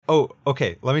Oh,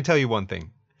 okay. Let me tell you one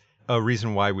thing. A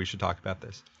reason why we should talk about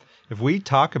this. If we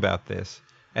talk about this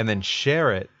and then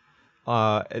share it,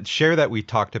 share that we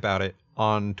talked about it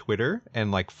on Twitter and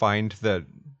like find the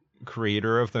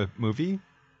creator of the movie,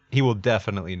 he will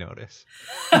definitely notice.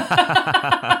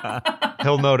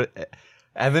 He'll notice,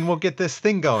 and then we'll get this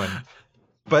thing going.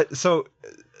 But so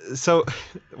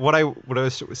what I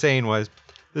was saying was,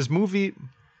 this movie,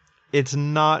 it's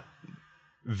not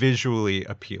visually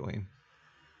appealing.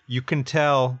 You can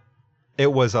tell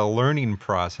it was a learning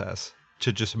process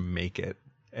to just make it,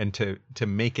 and to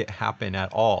make it happen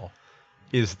at all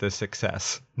is the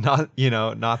success. Not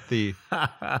the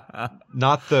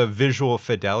not the visual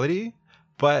fidelity,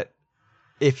 but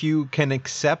if you can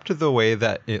accept the way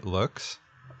that it looks,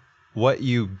 what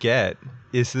you get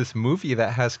is this movie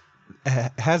that has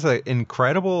an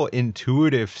incredible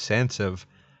intuitive sense of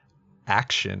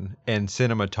action and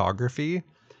cinematography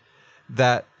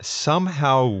that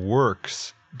somehow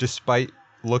works despite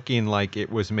looking like it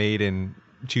was made in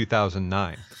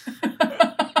 2009.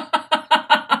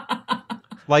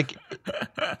 Like,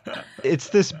 it's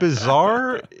this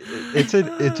bizarre, it's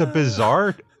a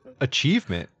bizarre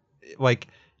achievement. Like,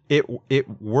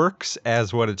 it works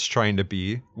as what it's trying to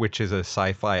be, which is a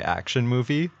sci-fi action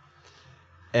movie,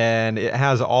 and it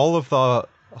has all of the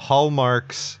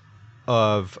hallmarks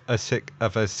of a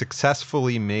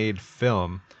successfully made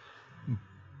film,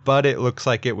 but it looks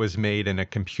like it was made in a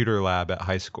computer lab at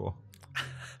high school.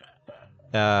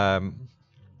 And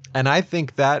I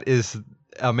think that is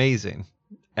amazing,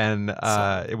 and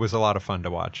it was a lot of fun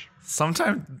to watch.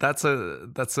 Sometimes that's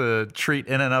a treat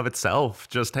in and of itself,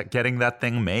 just getting that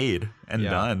thing made and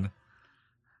done.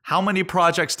 How many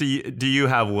projects do you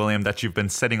have, William, that you've been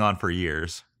sitting on for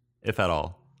years, if at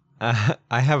all?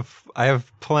 I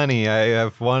have plenty. I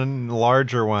have one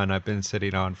larger one I've been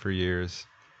sitting on for years.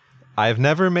 I've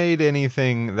never made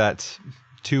anything that's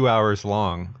 2 hours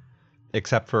long,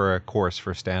 except for a course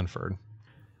for Stanford.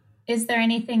 Is there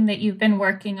anything that you've been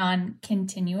working on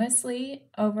continuously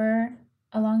over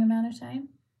a long amount of time?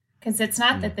 Because it's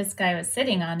not that this guy was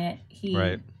sitting on it.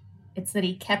 It's that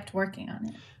he kept working on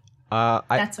it.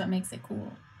 That's what makes it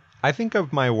cool. I think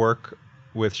of my work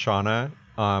with Shauna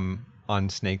on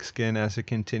Snakeskin as a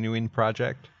continuing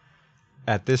project.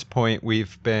 At this point,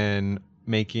 we've been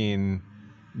making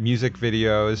music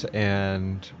videos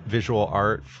and visual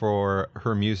art for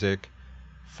her music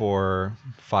for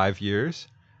 5 years.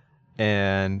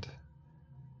 And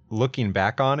looking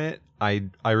back on it, I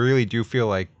really do feel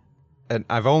like, and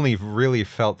I've only really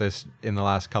felt this in the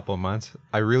last couple of months,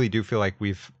 I really do feel like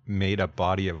we've made a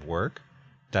body of work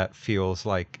that feels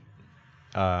like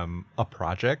a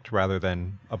project rather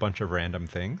than a bunch of random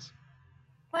things.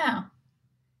 Wow.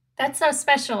 That's so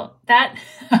special. That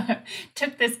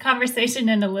took this conversation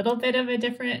in a little bit of a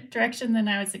different direction than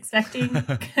I was expecting.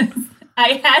 Because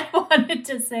I had wanted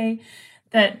to say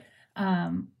that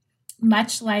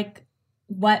much like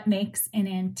what makes an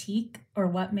antique or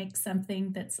what makes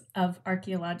something that's of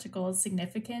archaeological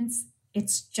significance,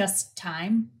 it's just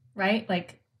time, right?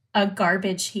 Like a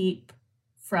garbage heap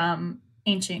from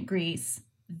ancient Greece,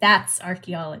 that's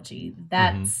archaeology.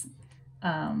 That's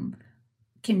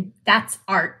that's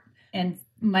art. And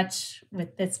much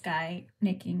with this guy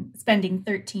spending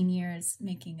 13 years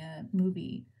making a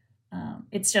movie,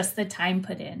 it's just the time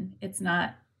put in. It's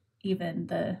not even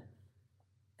the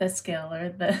skill or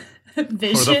the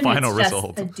vision. Or the final it's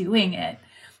result. just the doing it.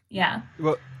 Yeah.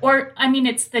 Well, or I mean,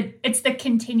 it's the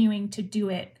continuing to do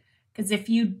it. Because if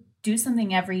you do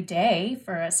something every day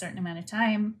for a certain amount of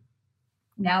time,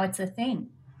 now it's a thing.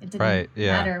 It didn't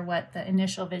matter what the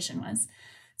initial vision was.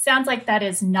 Sounds like that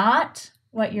is not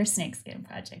what your Snakeskin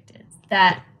project is.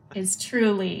 That is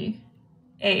truly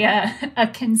a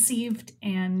conceived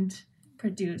and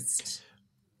produced.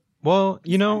 Well,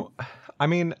 I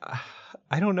mean,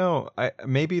 I don't know.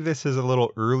 Maybe this is a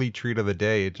little early treat of the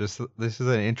day. This is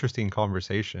an interesting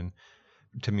conversation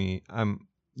to me.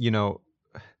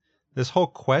 This whole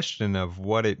question of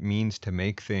what it means to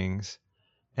make things,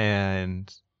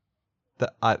 and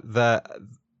the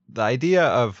idea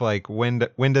of like when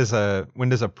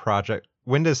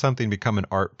does something become an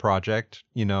art project?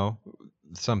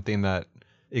 Something that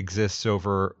exists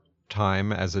over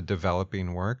time as a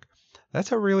developing work.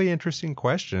 That's a really interesting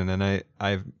question, and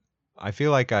I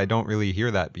feel like I don't really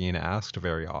hear that being asked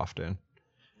very often.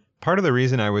 Part of the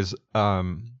reason I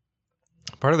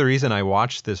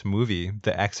watched this movie,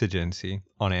 The Exigency,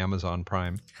 on Amazon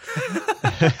Prime,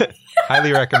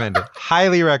 highly recommended.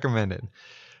 Highly recommended.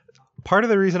 Part of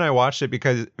the reason I watched it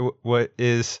because what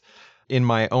is in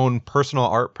my own personal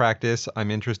art practice,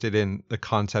 I'm interested in the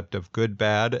concept of good,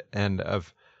 bad, and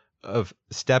of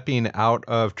stepping out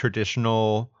of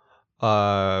traditional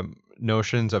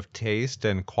notions of taste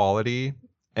and quality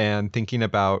and thinking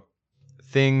about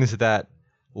things that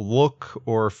look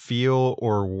or feel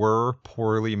or were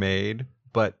poorly made,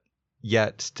 but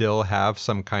yet still have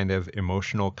some kind of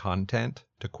emotional content,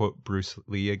 to quote Bruce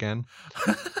Lee again.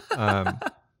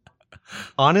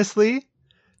 Honestly,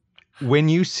 when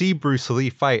you see Bruce Lee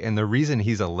fight, and the reason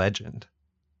he's a legend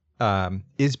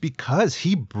is because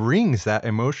he brings that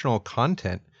emotional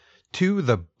content to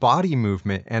the body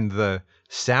movement and the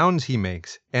sounds he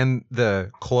makes and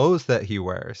the clothes that he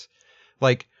wears.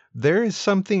 Like, there is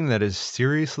something that is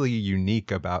seriously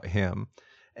unique about him.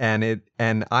 And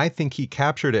I think he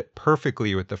captured it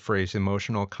perfectly with the phrase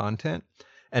emotional content.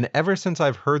 And ever since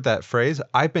I've heard that phrase,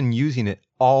 I've been using it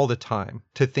all the time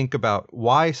to think about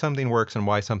why something works and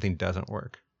why something doesn't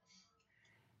work.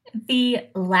 The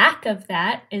lack of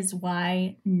that is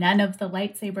why none of the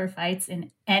lightsaber fights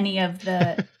in any of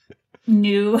the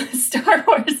new Star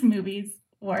Wars movies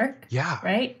work. Yeah.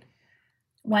 Right?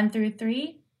 1 through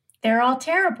 3, they're all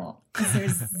terrible because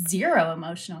there's zero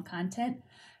emotional content.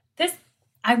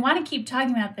 I want to keep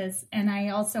talking about this, and I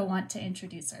also want to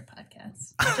introduce our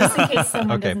podcast, just in case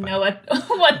someone doesn't know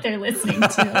what they're listening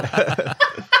to.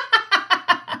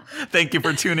 Thank you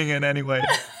for tuning in anyway.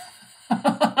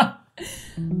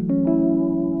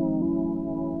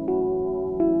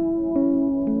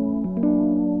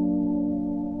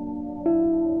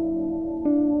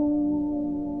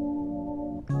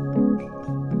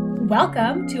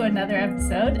 Welcome to another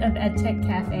episode of EdTech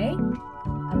Cafe,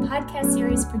 a podcast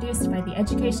series produced by the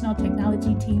Educational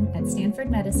Technology team at Stanford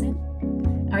Medicine.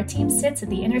 Our team sits at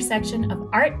the intersection of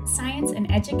art, science, and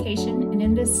education, and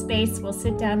in this space we'll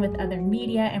sit down with other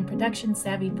media and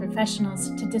production-savvy professionals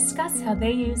to discuss how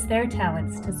they use their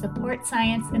talents to support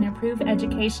science and improve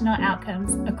educational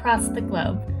outcomes across the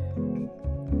globe.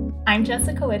 I'm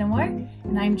Jessica Whittemore,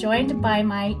 and I'm joined by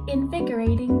my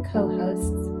invigorating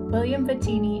co-hosts, William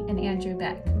Bettini and Andrew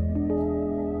Beck.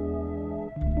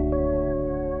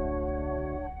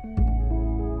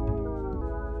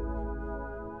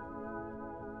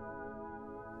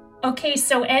 Okay,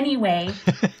 so anyway,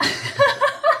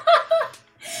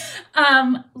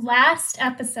 last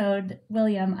episode,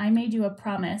 William, I made you a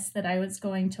promise that I was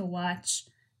going to watch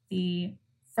the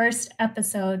first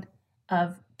episode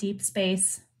of Deep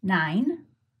Space Nine,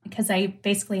 because I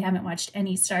basically haven't watched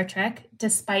any Star Trek,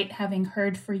 despite having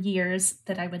heard for years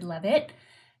that I would love it.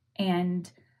 And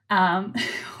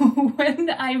when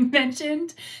I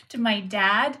mentioned to my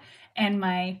dad and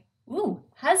my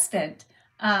husband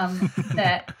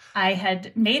that I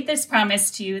had made this promise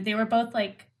to you, they were both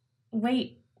like,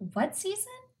 wait, what season?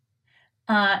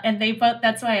 And they both,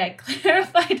 that's why I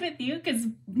clarified with you, because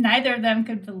neither of them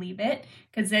could believe it,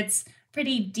 because it's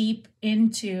pretty deep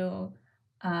into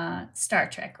Star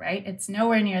Trek, right? It's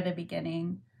nowhere near the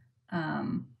beginning.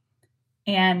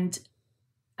 And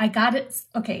I got it.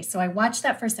 Okay, so I watched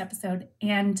that first episode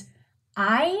and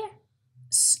I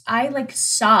like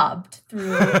sobbed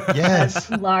through Yes.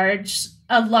 a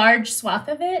large swath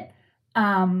of it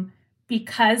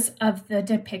because of the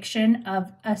depiction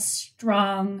of a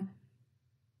strong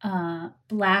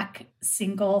Black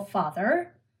single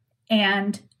father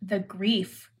and the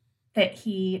grief that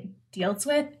he deals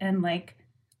with, and like,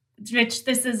 which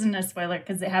this isn't a spoiler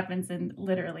because it happens in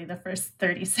literally the first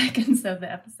 30 seconds of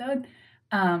the episode.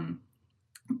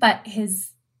 But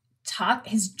his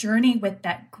journey with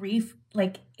that grief,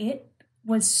 like, it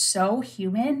was so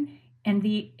human, and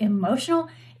the emotional,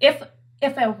 if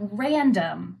a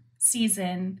random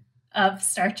season of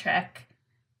Star Trek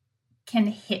can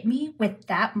hit me with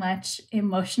that much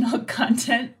emotional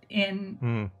content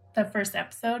in the first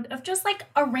episode of just like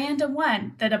a random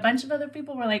one that a bunch of other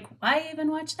people were like, why even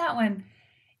watch that one?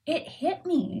 It hit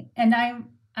me, and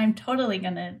I'm totally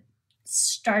gonna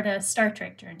start a Star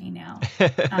Trek journey now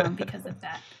because of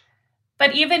that.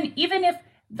 But even if,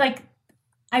 like,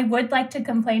 I would like to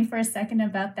complain for a second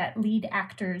about that lead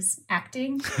actor's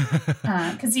acting,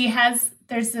 because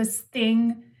there's this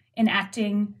thing in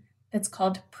acting that's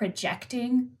called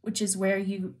projecting, which is where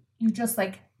you just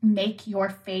like make your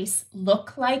face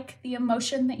look like the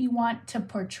emotion that you want to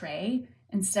portray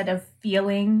instead of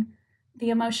feeling the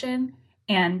emotion.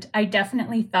 And I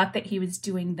definitely thought that he was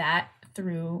doing that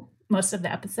through most of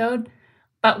the episode.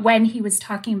 But when he was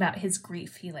talking about his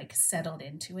grief, he like settled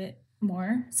into it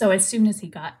more. So as soon as he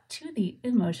got to the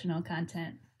emotional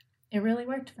content, it really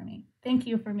worked for me. Thank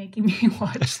you for making me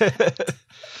watch that.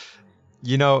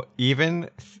 You know, even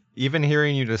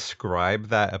hearing you describe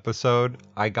that episode,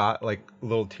 I got like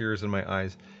little tears in my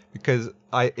eyes, because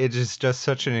it is just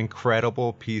such an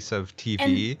incredible piece of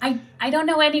TV. And I don't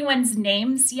know anyone's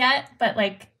names yet, but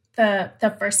like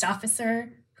the first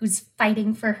officer who's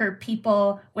fighting for her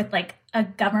people with like a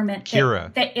government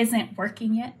that isn't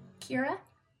working yet. Kira?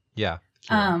 Yeah.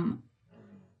 Kira.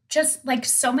 Just like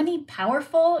so many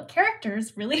powerful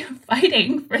characters really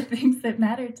fighting for things that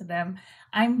matter to them.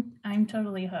 I'm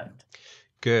totally hooked.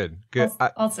 Good.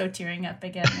 Also tearing up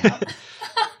again now.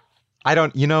 I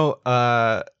don't,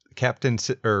 Commander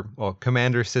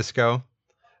Sisko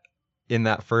in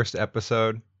that first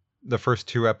episode, the first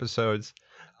 2 episodes,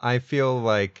 I feel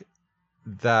like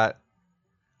that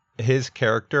his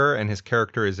character and his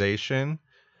characterization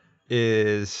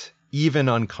is even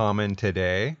uncommon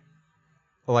today.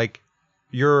 Like,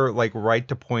 you're like right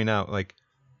to point out, like,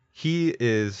 he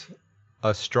is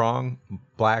a strong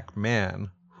black man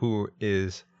who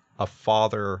is a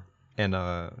father and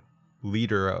a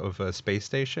leader of a space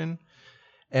station.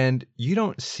 And you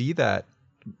don't see that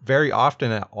very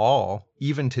often at all,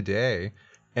 even today.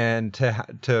 And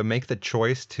to make the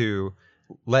choice to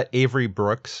let Avery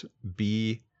Brooks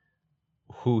be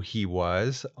who he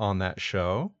was on that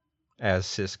show as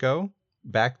Sisko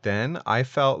back then, I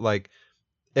felt like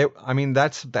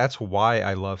that's why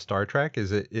I love Star Trek.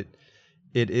 Is it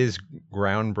is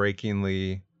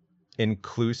groundbreakingly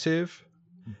inclusive,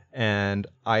 and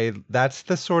that's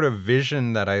the sort of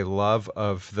vision that I love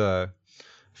of the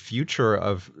future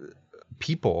of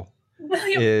people.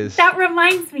 William, that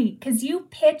reminds me, because you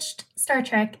pitched Star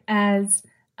Trek as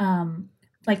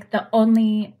like the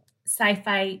only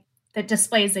sci-fi that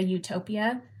displays a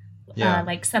utopia,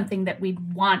 like something that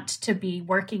we'd want to be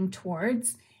working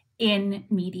towards in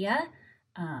media.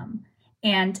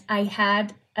 And I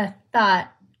had a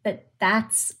thought that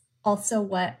that's also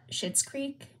what Schitt's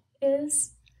Creek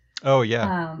is. Oh,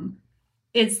 yeah.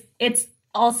 It's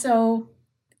also,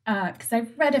 because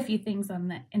I've read a few things on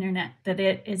the internet, that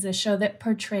it is a show that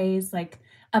portrays like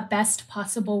a best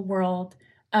possible world,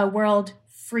 a world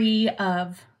free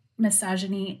of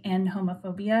misogyny and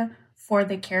homophobia for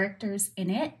the characters in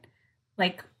it.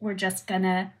 Like, we're just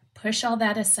gonna push all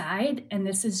that aside, and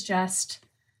this is just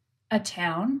a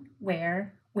town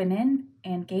where women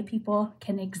and gay people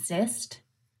can exist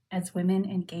as women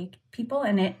and gay people.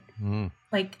 And it,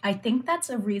 like, I think that's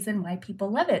a reason why people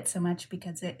love it so much,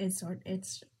 because it's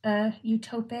a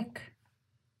utopic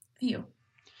view.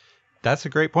 That's a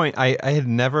great point. I had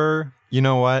never, you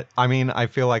know what? I mean, I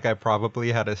feel like I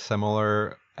probably had a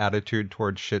similar attitude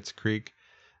towards Schitt's Creek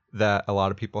that a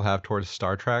lot of people have towards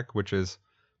Star Trek, which is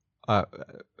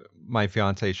my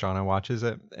fiance Shauna watches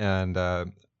it, and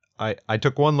I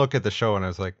took one look at the show and I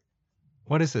was like,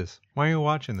 what is this? Why are you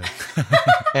watching this?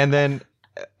 and then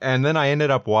I ended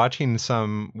up watching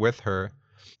some with her,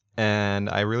 and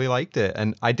I really liked it.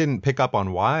 And I didn't pick up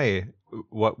on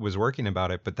what was working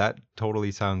about it, but that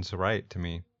totally sounds right to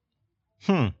me.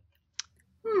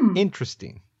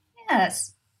 Interesting.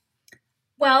 Yes.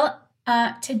 Well,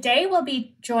 today we'll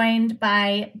be joined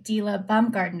by Dila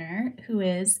Baumgardner, who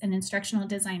is an instructional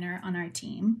designer on our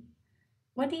team.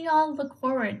 What do y'all look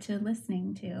forward to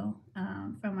listening to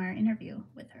from our interview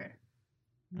with her?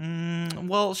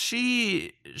 Well,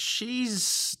 she's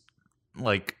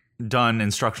like done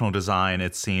instructional design,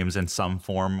 it seems, in some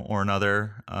form or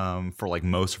another for like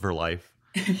most of her life.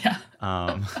 Yeah.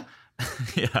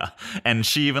 Yeah. And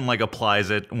she even like applies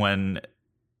it when,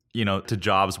 to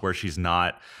jobs where she's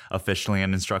not officially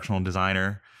an instructional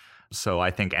designer. So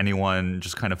I think anyone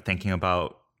just kind of thinking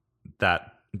about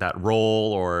that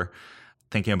role or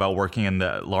thinking about working in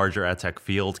the larger edtech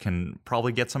field can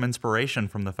probably get some inspiration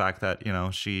from the fact that,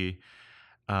 she,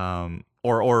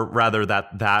 or rather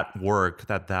that work,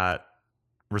 that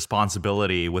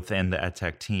responsibility within the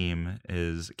edtech team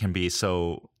can be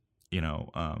so,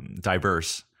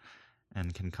 diverse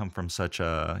and can come from such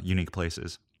unique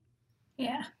places.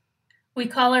 Yeah. We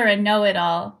call her a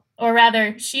know-it-all, or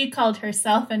rather, she called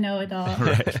herself a know-it-all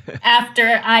Right.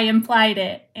 after I implied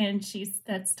it, and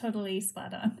that's totally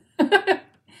spot on.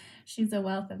 She's a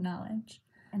wealth of knowledge,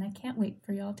 and I can't wait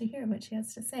for y'all to hear what she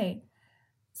has to say.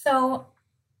 So,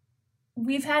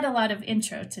 we've had a lot of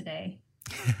intro today,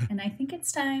 and I think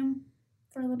it's time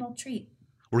for a little treat.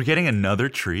 We're getting another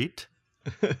treat?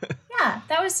 Yeah,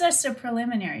 that was just a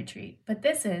preliminary treat, but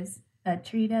this is a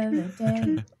treat of the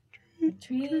day.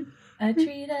 A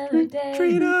treat of the day.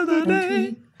 Treat of the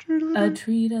day. A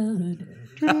treat of the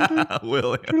day.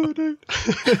 William.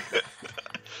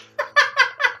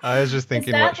 I was just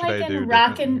thinking, what should I do?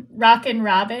 Rockin'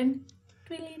 Robin?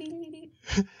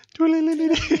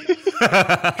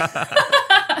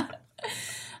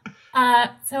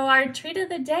 So our treat of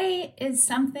the day is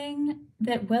something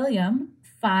that William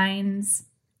finds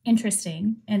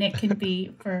interesting, and it can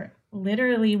be for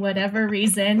literally whatever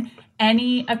reason,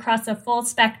 any across a full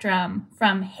spectrum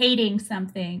from hating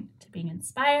something to being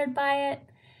inspired by it.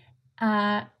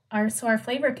 Our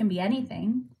flavor can be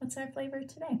anything. What's our flavor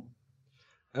today?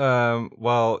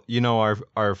 Well,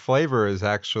 our flavor is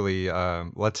actually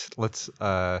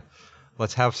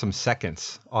let's have some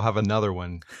seconds. I'll have another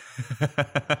one.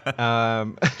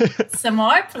 Some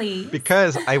more, please.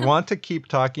 Because I want to keep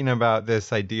talking about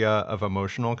this idea of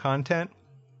emotional content,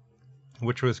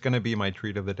 which was going to be my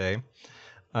treat of the day.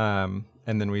 And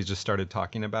then we just started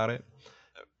talking about it.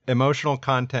 Emotional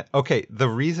content. Okay, the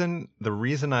reason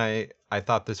I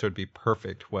thought this would be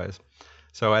perfect was,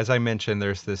 so as I mentioned,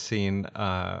 there's this scene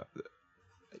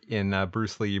in a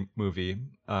Bruce Lee movie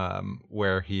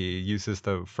where he uses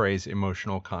the phrase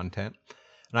emotional content.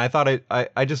 And I thought I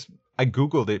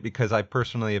Googled it because I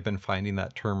personally have been finding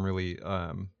that term really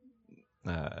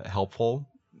helpful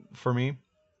for me.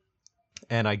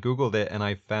 And I Googled it and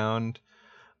I found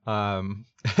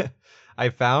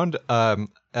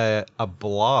a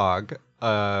blog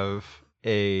of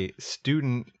a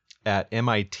student at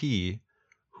MIT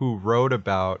who wrote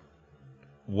about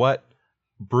what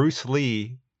Bruce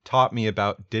Lee taught me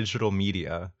about digital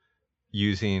media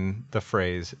using the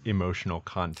phrase emotional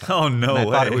content. Oh, no way.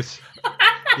 Thought it was,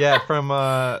 yeah, from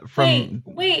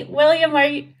Wait, William,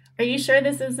 are you sure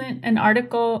this isn't an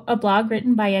article, a blog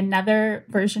written by another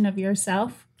version of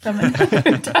yourself from another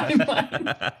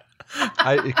timeline?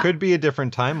 It could be a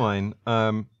different timeline.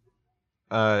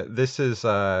 This is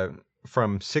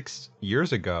from 6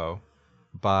 years ago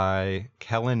by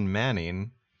Kellen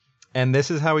Manning. And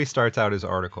this is how he starts out his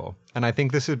article. And I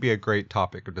think this would be a great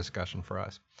topic of discussion for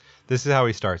us. This is how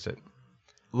he starts it.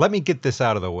 Let me get this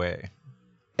out of the way.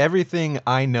 Everything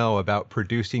I know about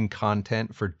producing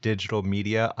content for digital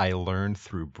media, I learned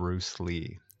through Bruce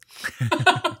Lee.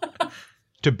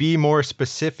 To be more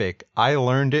specific, I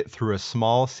learned it through a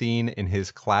small scene in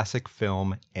his classic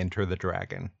film, Enter the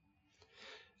Dragon.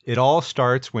 It all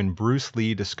starts when Bruce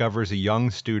Lee discovers a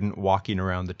young student walking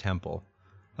around the temple.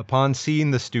 Upon seeing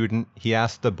the student, he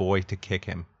asks the boy to kick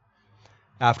him.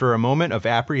 After a moment of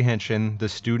apprehension, the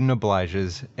student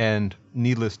obliges, and,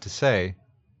 needless to say,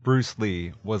 Bruce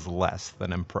Lee was less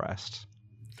than impressed.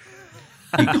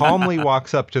 He calmly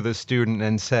walks up to the student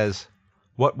and says,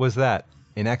 "What was that?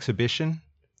 An exhibition?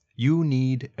 You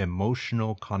need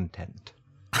emotional content."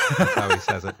 That's how he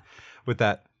says it, with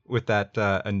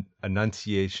that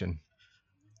enunciation.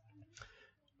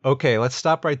 Okay, let's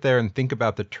stop right there and think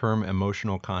about the term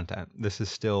emotional content. This is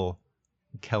still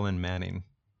Kellen Manning.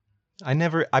 I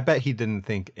bet he didn't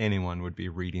think anyone would be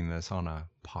reading this on a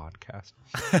podcast.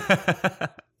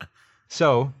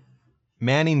 So,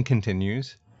 Manning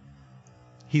continues.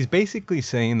 He's basically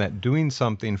saying that doing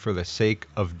something for the sake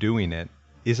of doing it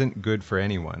isn't good for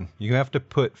anyone. You have to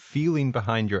put feeling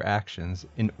behind your actions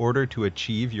in order to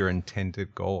achieve your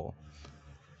intended goal.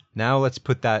 Now let's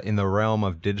put that in the realm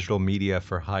of digital media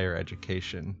for higher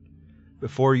education.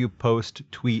 Before you post,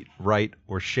 tweet, write,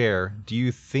 or share, do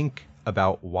you think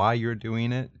about why you're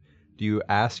doing it? Do you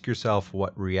ask yourself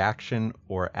what reaction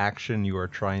or action you are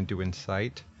trying to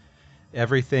incite?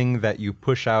 Everything that you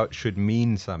push out should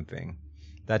mean something.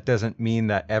 That doesn't mean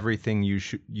that everything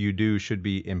you do should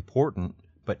be important,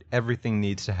 but everything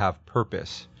needs to have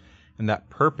purpose, and that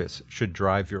purpose should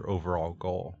drive your overall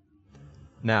goal.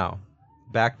 Now,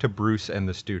 back to Bruce and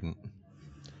the student.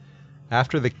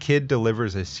 After the kid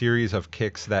delivers a series of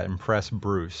kicks that impress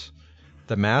Bruce,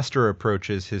 the master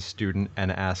approaches his student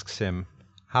and asks him,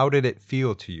 "How did it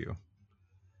feel to you?"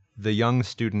 The young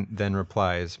student then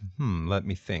replies, "Let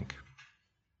me think."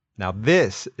 Now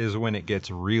this is when it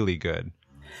gets really good.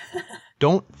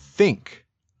 "Don't think,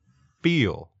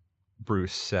 feel,"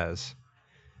 Bruce says.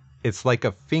 "It's like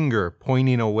a finger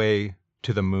pointing away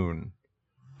to the moon.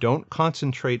 Don't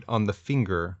concentrate on the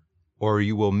finger, or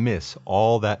you will miss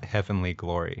all that heavenly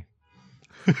glory."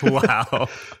 Wow.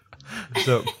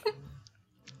 So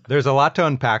there's a lot to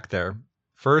unpack there.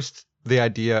 First, the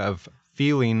idea of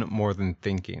feeling more than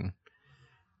thinking.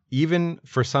 Even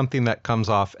for something that comes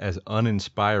off as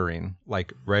uninspiring,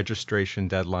 like registration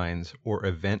deadlines or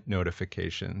event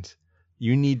notifications,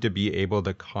 you need to be able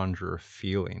to conjure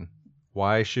feeling.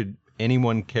 Why should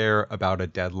anyone care about a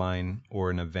deadline or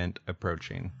an event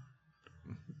approaching?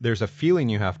 There's a feeling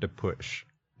you have to push,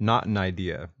 not an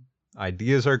idea.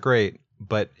 Ideas are great,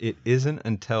 but it isn't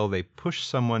until they push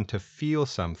someone to feel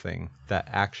something that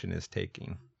action is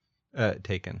taken.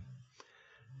 Okay,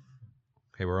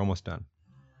 we're almost done.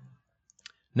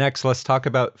 Next, let's talk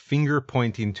about finger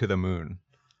pointing to the moon.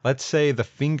 Let's say the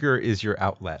finger is your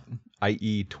outlet,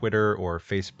 i.e. Twitter or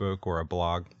Facebook or a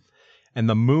blog, And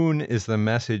the moon is the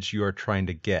message you are trying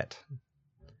to get.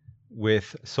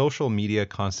 With social media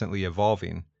constantly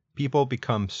evolving, people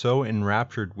become so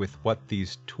enraptured with what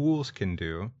these tools can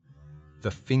do,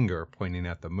 the finger pointing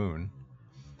at the moon,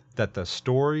 that the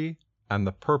story and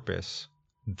the purpose,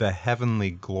 the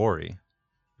heavenly glory,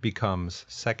 becomes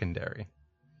secondary.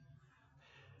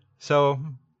 So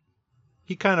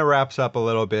he kind of wraps up a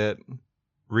little bit,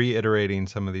 reiterating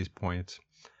some of these points.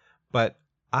 But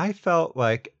I felt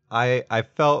like I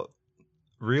felt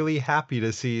really happy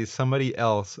to see somebody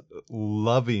else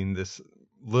loving this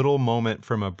little moment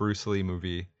from a Bruce Lee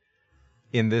movie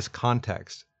in this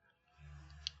context.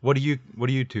 What do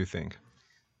you two think?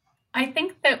 I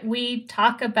think that we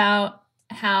talk about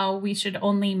how we should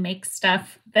only make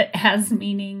stuff that has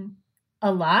meaning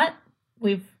a lot.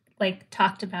 We've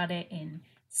talked about it in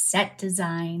set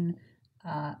design,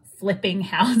 flipping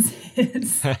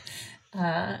houses,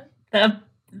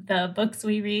 the books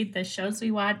we read, the shows we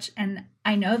watch, and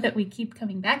I know that we keep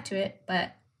coming back to it,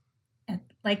 but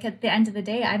at the end of the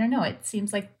day, I don't know, it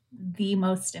seems like the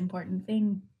most important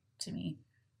thing to me.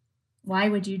 Why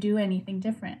would you do anything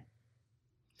different?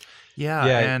 Yeah.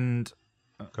 And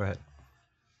go ahead.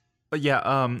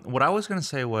 Yeah, what I was going to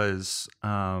say was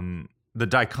the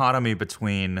dichotomy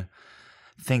between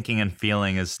thinking and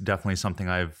feeling is definitely something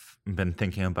I've been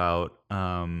thinking about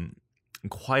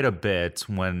quite a bit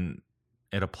when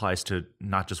it applies to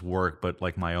not just work, but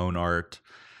like my own art.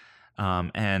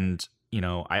 And,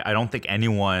 I don't think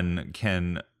anyone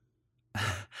can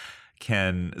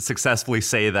successfully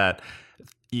say that,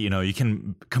 you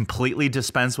can completely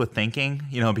dispense with thinking,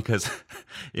 because,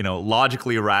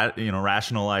 logically,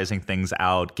 rationalizing things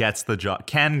out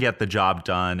can get the job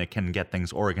done. It can get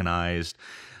things organized.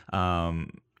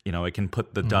 It can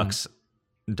put the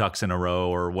ducks in a row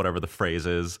or whatever the phrase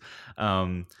is.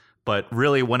 But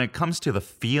really, when it comes to the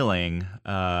feeling,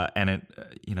 and it,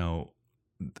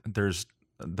 there's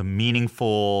the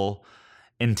meaningful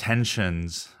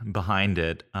intentions behind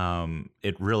it,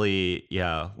 it really,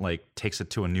 takes it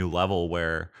to a new level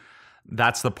where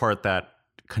that's the part that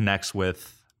connects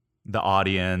with the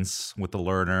audience, with the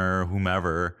learner,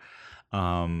 whomever.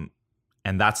 And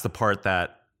that's the part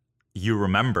that you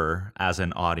remember as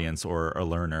an audience or a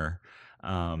learner,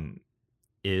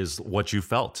 is what you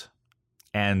felt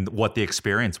and what the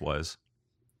experience was.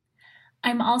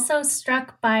 I'm also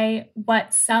struck by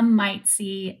what some might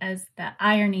see as the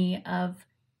irony of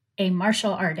a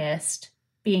martial artist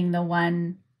being the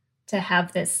one to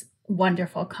have this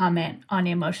wonderful comment on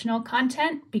emotional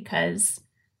content, because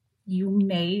you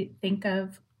may think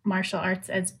of martial arts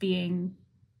as being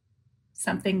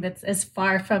something that's as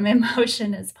far from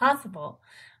emotion as possible.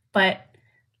 But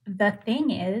the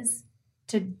thing is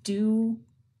to do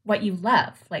what you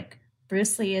love. Like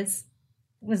Bruce Lee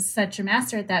was such a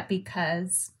master at that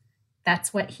because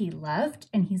that's what he loved,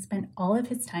 and he spent all of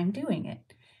his time doing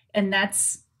it. And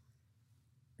that's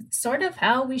sort of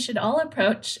how we should all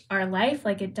approach our life.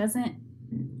 Like, it doesn't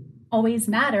always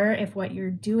matter if what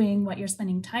you're doing, what you're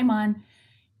spending time on,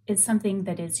 is something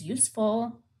that is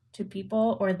useful to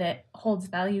people or that holds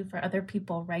value for other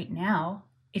people right now.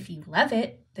 If you love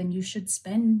it, then you should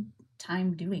spend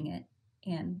time doing it.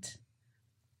 And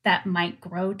that might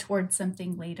grow towards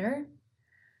something later,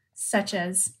 such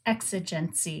as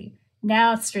Exigency,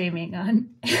 now streaming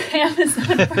on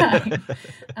Amazon Prime.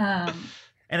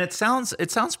 And it sounds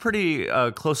pretty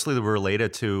closely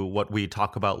related to what we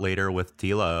talk about later with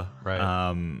Dila.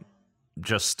 Right.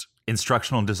 Just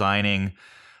instructional designing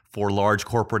for large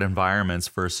corporate environments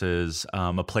versus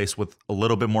a place with a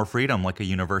little bit more freedom, like a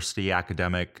university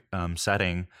academic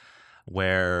setting,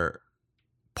 where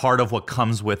part of what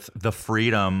comes with the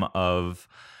freedom of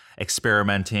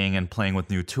experimenting and playing with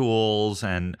new tools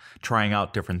and trying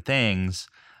out different things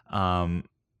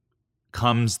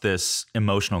comes this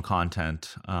emotional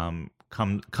content,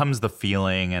 comes the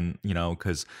feeling, and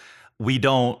because we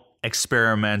don't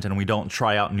experiment and we don't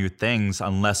try out new things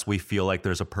unless we feel like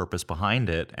there's a purpose behind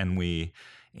it, and we,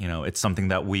 it's something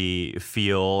that we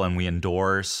feel and we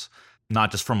endorse, not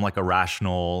just from like a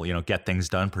rational, get things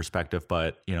done perspective,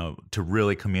 but to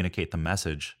really communicate the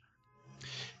message.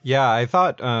 Yeah, I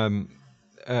thought, when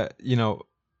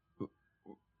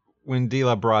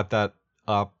Dila brought that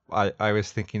up, I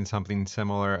was thinking something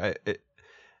similar.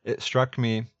 It struck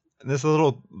me. This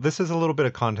is a little bit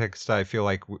of context I feel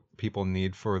like people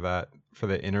need for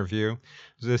the interview. It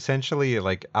was essentially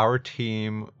like our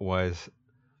team was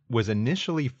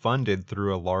initially funded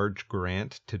through a large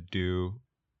grant to do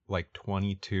like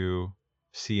 22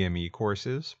 CME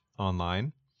courses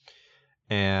online,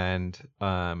 and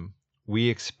we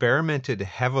experimented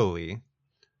heavily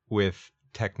with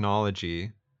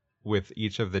technology with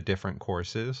each of the different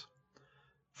courses,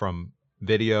 from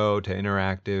video to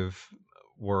interactive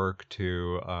work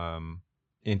to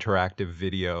interactive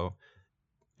video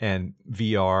and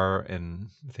VR and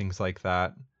things like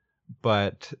that.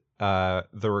 But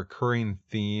the recurring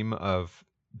theme of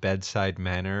bedside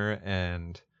manner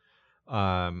and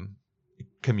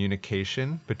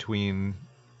communication between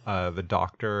the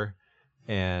doctor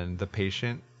and the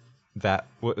patient, that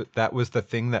was the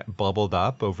thing that bubbled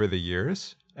up over the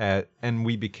years, and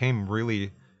we became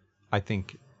really, I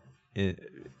think,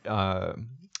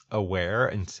 aware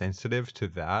and sensitive to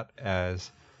that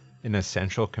as an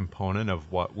essential component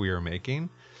of what we are making.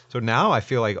 So now I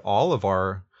feel like all of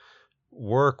our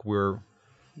work, we're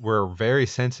very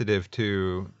sensitive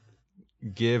to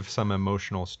give some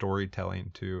emotional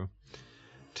storytelling to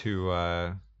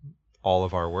all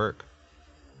of our work.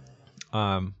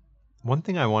 One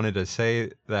thing I wanted to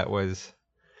say that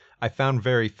I found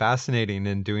very fascinating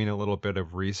in doing a little bit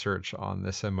of research on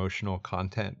this emotional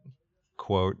content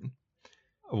quote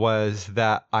was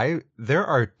that there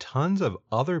are tons of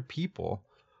other people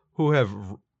who have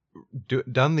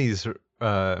done these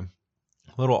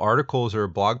little articles or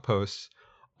blog posts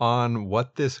on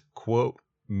what this quote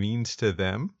means to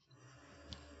them.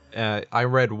 I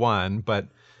read one, but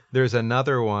there's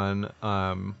another one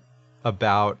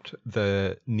about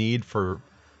the need for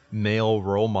male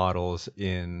role models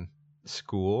in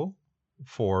school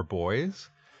for boys,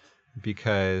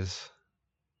 because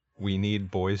we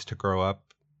need boys to grow up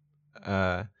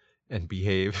and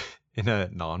behave in a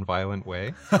nonviolent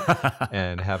way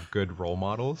and have good role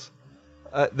models.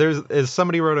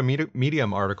 Somebody wrote a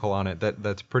Medium article on it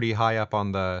that's pretty high up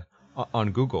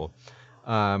on Google,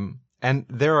 and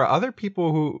there are other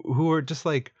people who are just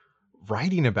like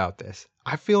writing about this.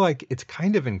 I feel like it's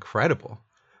kind of incredible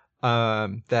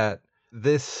that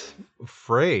this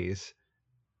phrase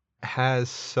has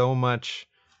so much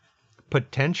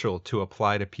potential to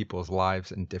apply to people's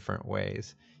lives in different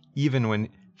ways, even when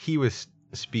he was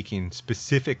speaking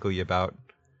specifically about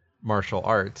martial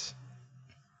arts.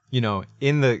 You know,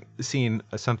 in the scene,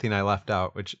 something I left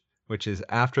out, which is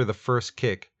after the first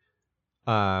kick,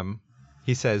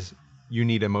 he says, "You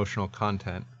need emotional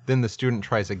content." Then the student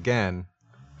tries again,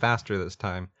 faster this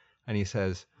time, and he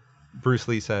says, Bruce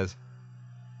Lee says,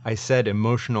 "I said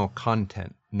emotional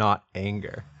content, not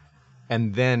anger."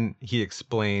 And then he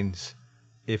explains,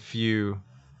 if you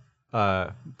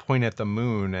point at the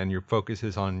moon and your focus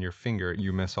is on your finger,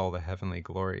 you miss all the heavenly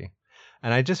glory.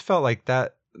 And I just felt like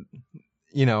that,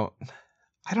 you know,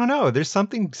 I don't know. There's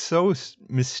something so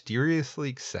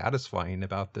mysteriously satisfying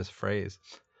about this phrase,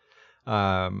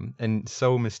 and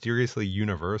so mysteriously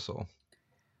universal.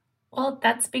 Well,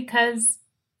 that's because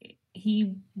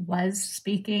he was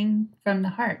speaking from the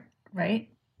heart, right?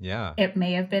 Yeah. It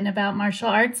may have been about martial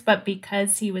arts, but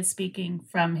because he was speaking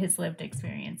from his lived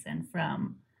experience and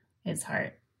from his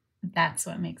heart, that's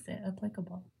what makes it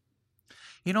applicable.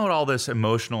 You know what all this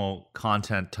emotional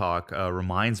content talk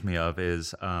reminds me of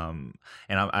is, and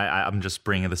I'm just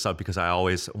bringing this up because I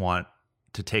always want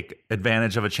to take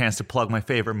advantage of a chance to plug my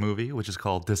favorite movie, which is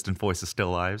called Distant Voices, Still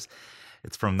Lives.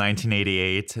 It's from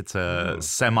 1988. It's a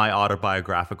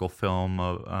semi-autobiographical film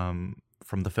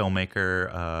from the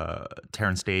filmmaker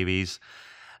Terence Davies.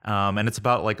 And it's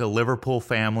about like a Liverpool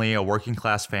family, a working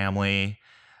class family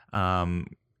in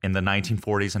the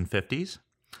 1940s and 50s.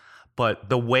 But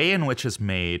the way in which it's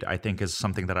made, I think, is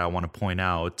something that I want to point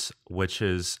out, which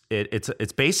is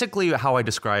it's basically how I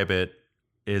describe it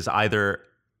is either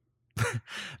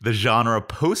the genre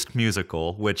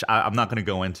post-musical, which I'm not going to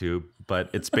go into, but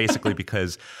it's basically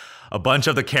because a bunch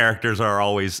of the characters are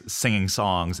always singing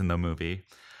songs in the movie.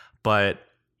 But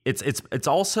it's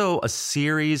also a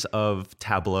series of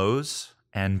tableaus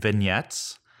and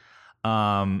vignettes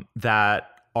that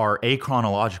are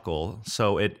achronological,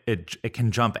 so it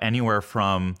can jump anywhere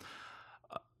from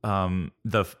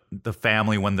the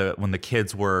family when the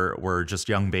kids were just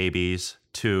young babies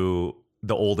to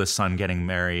the oldest son getting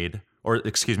married, or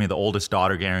excuse me, the oldest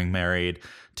daughter getting married,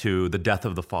 to the death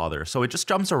of the father. So it just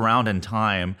jumps around in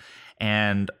time,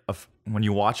 and when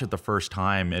you watch it the first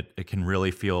time, it can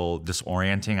really feel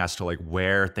disorienting as to like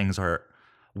where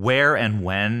and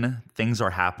when things are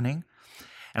happening.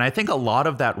 And I think a lot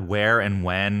of that where and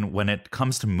when it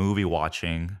comes to movie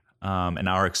watching and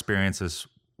our experiences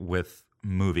with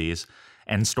movies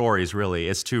and stories really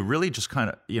is to really just kind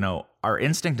of, you know, our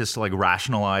instinct is to like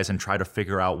rationalize and try to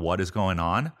figure out what is going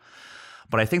on.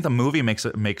 But I think the movie makes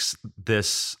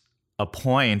this a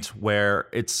point where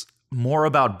it's more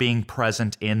about being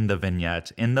present in the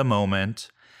vignette, in the moment,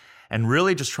 and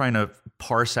really just trying to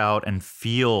parse out and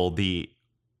feel the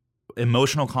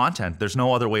emotional content. There's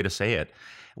no other way to say it.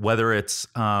 whether it's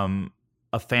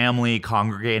a family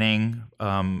congregating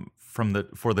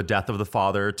for the death of the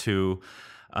father to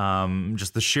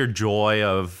just the sheer joy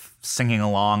of singing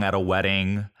along at a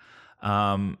wedding.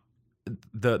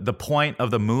 The point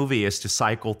of the movie is to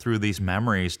cycle through these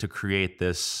memories to create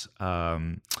this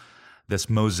this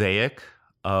mosaic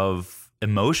of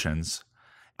emotions.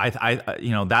 I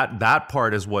that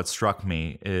part is what struck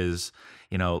me, is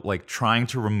like trying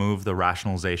to remove the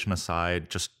rationalization aside,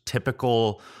 just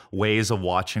typical ways of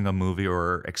watching a movie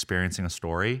or experiencing a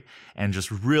story, and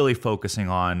just really focusing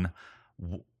on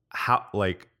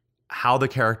how the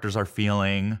characters are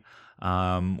feeling,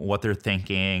 what they're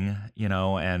thinking,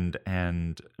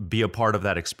 and be a part of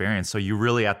that experience. So you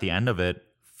really, at the end of it,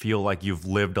 feel like you've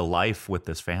lived a life with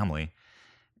this family.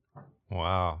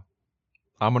 Wow.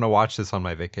 I'm going to watch this on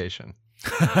my vacation.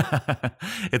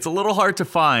 It's a little hard to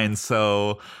find,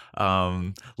 so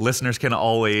listeners can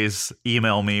always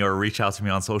email me or reach out to me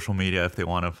on social media if they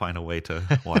want to find a way to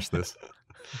watch this.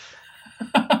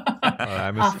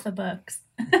 Off the books.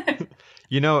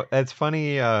 It's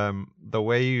funny, the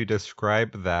way you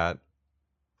describe that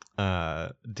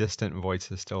Distant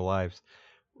Voices Still Lives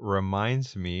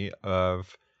reminds me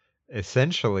of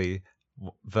essentially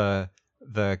the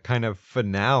kind of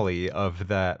finale of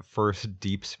that first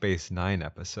Deep Space Nine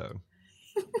episode.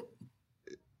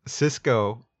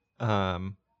 Sisko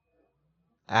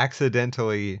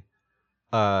accidentally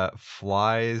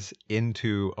flies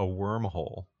into a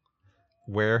wormhole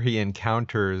where he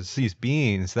encounters these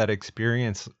beings that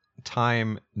experience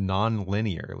time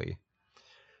non-linearly.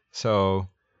 So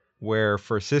where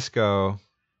for Sisko,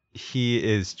 he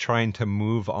is trying to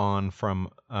move on from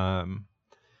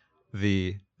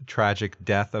the tragic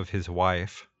death of his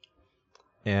wife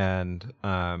and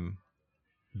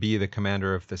be the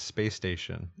commander of the space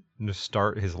station and to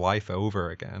start his life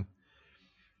over again.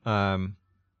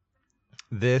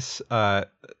 This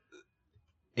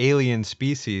alien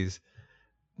species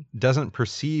doesn't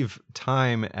perceive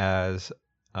time as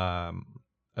a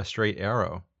straight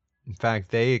arrow. In fact,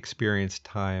 they experience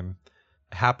time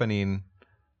happening,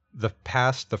 the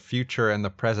past, the future, and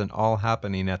the present all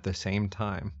happening at the same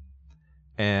time.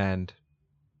 And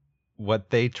what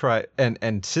they try, and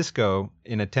Sisko,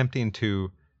 in attempting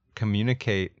to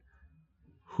communicate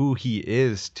who he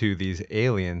is to these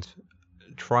aliens,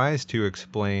 tries to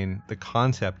explain the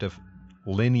concept of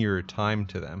linear time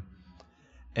to them.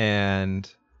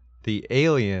 And the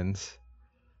aliens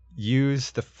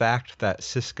use the fact that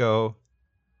Sisko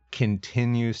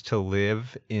continues to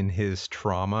live in his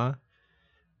trauma,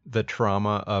 the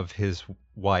trauma of his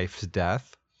wife's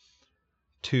death,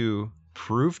 to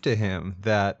prove to him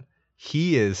that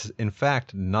he is, in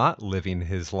fact, not living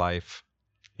his life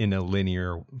in a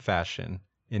linear fashion.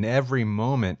 In every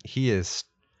moment, he is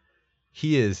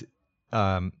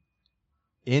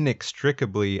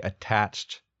inextricably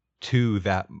attached to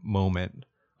that moment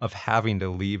of having to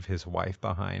leave his wife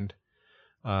behind.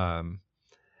 And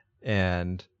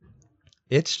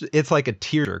it's like a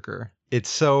tearjerker. It's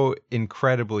so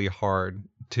incredibly hard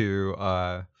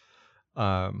to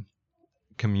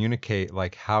communicate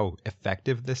like how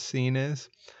effective this scene is.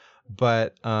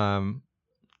 But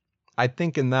I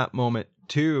think in that moment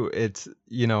too, it's,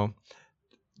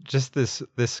 just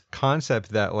this concept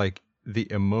that like the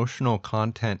emotional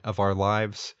content of our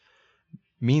lives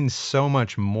means so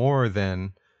much more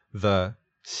than the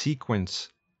sequence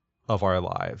of our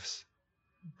lives,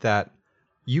 that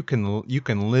you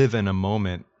can live in a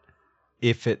moment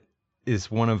if it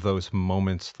is one of those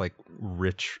moments like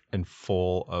rich and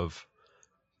full of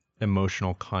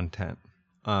emotional content.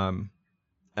 And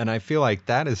I feel like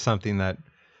that is something that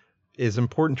is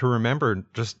important to remember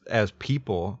just as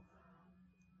people,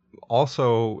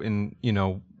 also in,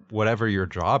 whatever your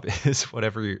job is,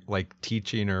 whatever you're like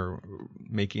teaching or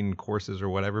making courses or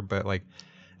whatever, but like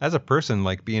as a person,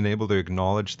 like being able to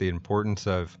acknowledge the importance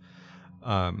of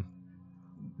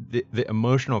the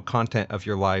emotional content of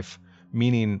your life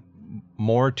meaning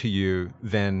more to you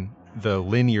than the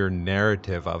linear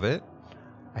narrative of it.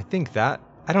 I think that,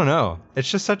 I don't know, it's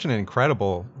just such an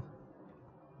incredible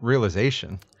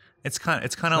realization. It's kind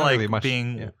of like really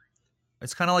being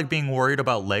it's kind of like being worried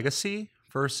about legacy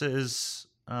versus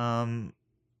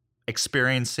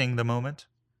experiencing the moment.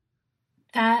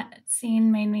 That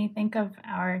scene made me think of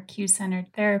our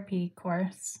Q-centered therapy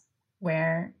course,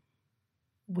 where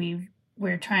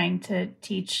we're trying to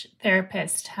teach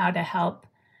therapists how to help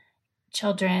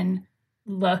children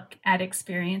look at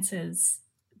experiences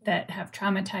that have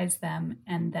traumatized them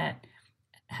and that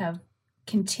have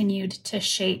continued to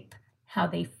shape how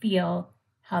they feel,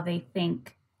 how they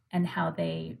think, and how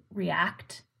they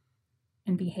react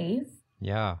and behave.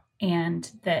 Yeah.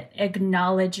 and that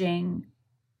acknowledging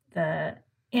the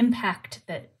impact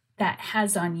that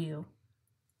has on you,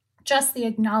 just the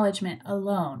acknowledgement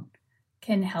alone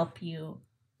can help you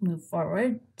move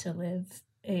forward to live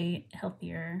a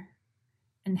healthier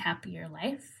and happier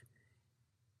life.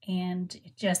 And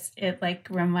it like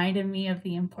reminded me of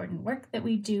the important work that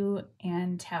we do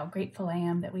and how grateful I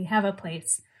am that we have a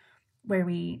place where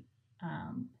we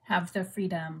have the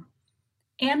freedom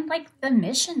and like the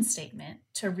mission statement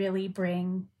to really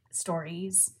bring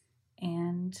stories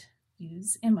and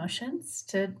use emotions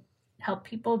to help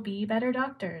people be better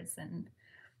doctors and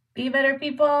be better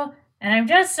people. And I'm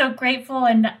just so grateful.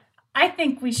 And I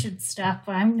think we should stop.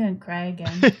 I'm going to cry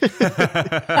again.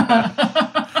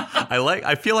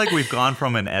 I feel like we've gone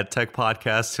from an EdTech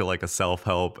podcast to like a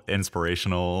self-help,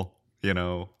 inspirational,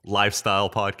 lifestyle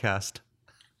podcast.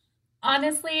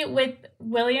 Honestly, with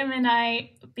William and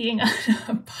I being on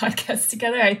a podcast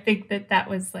together, I think that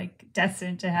was like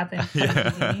destined to happen from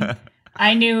the beginning.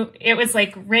 I knew it was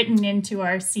like written into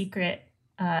our secret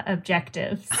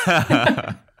objectives.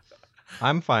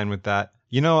 I'm fine with that.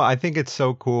 I think it's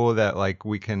so cool that like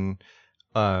we can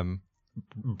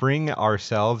bring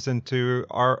ourselves into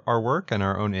our work and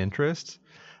our own interests.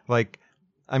 Like,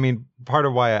 I mean, part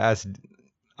of why I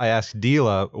asked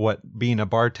Dila what being a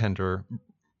bartender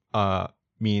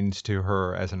means to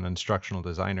her as an instructional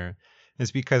designer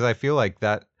is because I feel like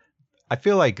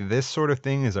this sort of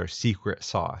thing is our secret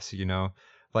sauce,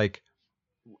 like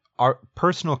our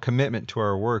personal commitment to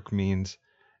our work means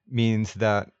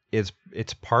that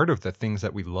it's part of the things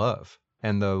that we love,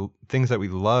 and the things that we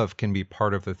love can be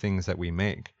part of the things that we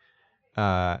make.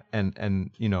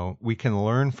 And we can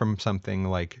learn from something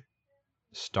like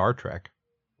Star Trek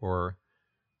or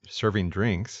serving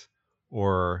drinks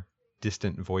or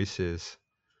distant voices,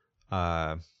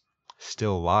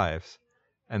 still lives,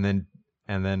 and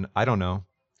then I don't know,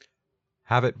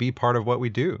 have it be part of what we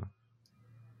do.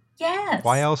 Yes.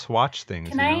 Why else watch things?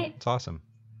 It's awesome.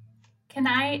 Can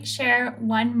I share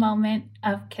one moment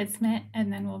of kismet,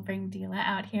 and then we'll bring Dila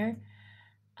out here?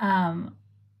 Oh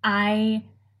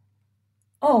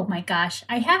my gosh,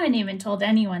 I haven't even told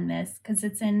anyone this because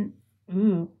it's in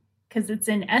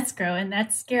escrow, and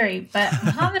that's scary. But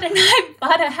Muhammad and I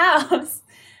bought a house,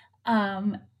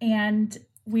 and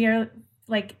we are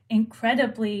like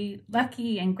incredibly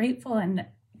lucky and grateful, and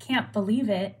can't believe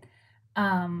it.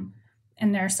 And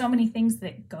there are so many things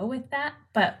that go with that.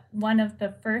 But one of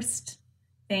the first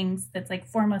things that's like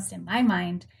foremost in my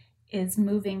mind is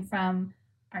moving from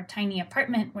our tiny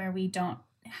apartment where we don't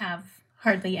have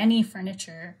hardly any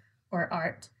furniture or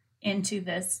art into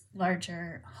this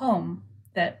larger home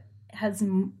that has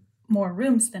more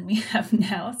rooms than we have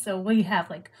now. So we have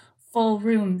like full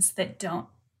rooms that don't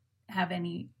have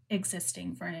any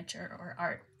existing furniture or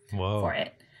art for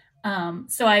it.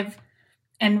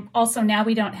 And also now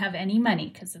we don't have any money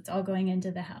because it's all going into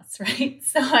the house, right?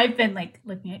 So I've been like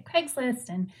looking at Craigslist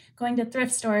and going to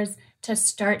thrift stores to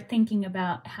start thinking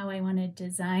about how I want to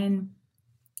design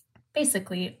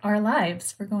basically our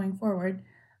lives for going forward,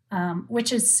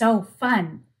 which is so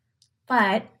fun.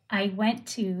 But I went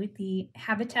to the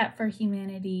Habitat for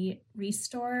Humanity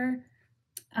Restore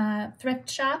thrift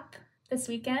shop this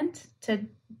weekend to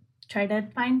try to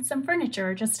find some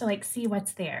furniture, just to like see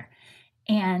what's there.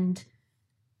 And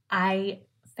I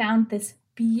found this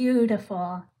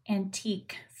beautiful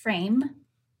antique frame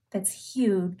that's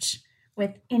huge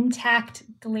with intact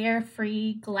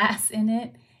glare-free glass in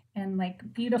it and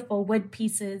like beautiful wood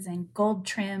pieces and gold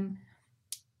trim.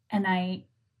 And I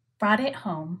brought it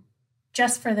home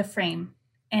just for the frame.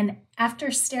 And after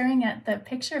staring at the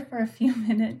picture for a few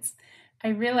minutes, I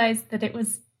realized that it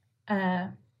was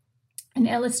an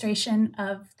illustration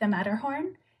of the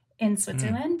Matterhorn in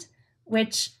Switzerland,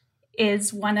 which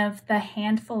is one of the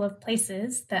handful of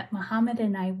places that Muhammad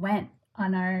and I went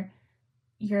on our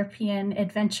European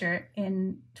adventure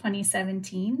in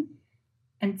 2017.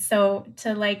 And so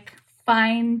to like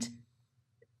find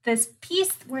this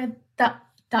piece where the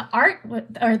art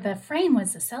or the frame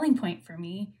was a selling point for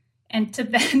me, and to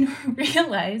then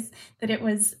realize that it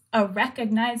was a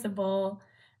recognizable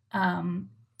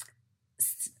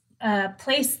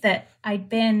place that I'd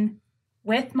been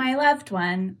with my loved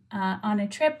one on a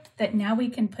trip that now we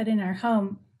can put in our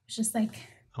home. It's just like,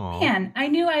 man, I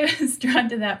knew I was drawn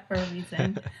to that for a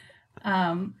reason.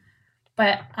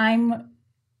 But I'm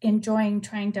enjoying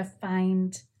trying to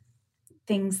find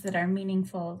things that are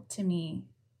meaningful to me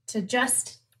to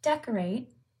just decorate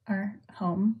our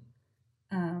home.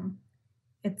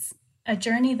 It's a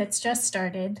journey that's just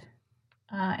started,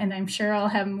 and I'm sure I'll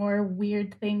have more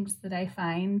weird things that I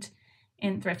find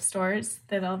in thrift stores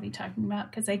that I'll be talking about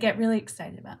because I get really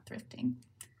excited about thrifting.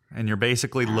 And you're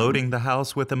basically loading the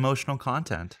house with emotional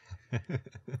content.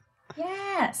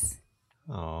 Yes.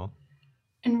 Oh.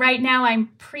 And right now I'm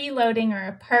preloading our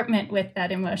apartment with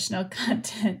that emotional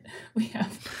content. We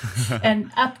have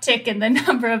an uptick in the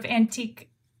number of antique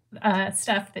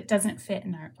stuff that doesn't fit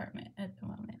in our apartment at the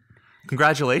moment.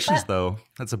 Congratulations, though.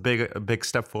 That's a big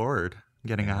step forward,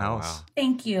 getting a house. Wow.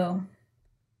 Thank you.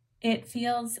 It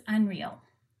feels unreal.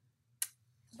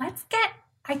 I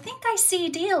think I see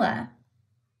Dila.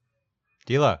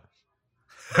 Dila.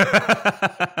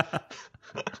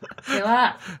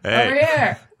 Dila, Hey. over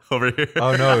here. Over here.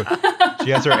 Oh no,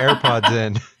 she has her AirPods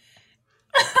in.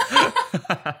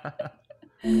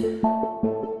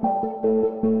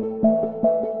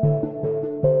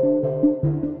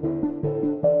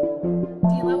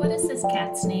 Dila, what is this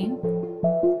cat's name?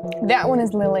 That one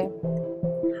is Lily.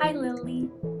 Hi, Lily.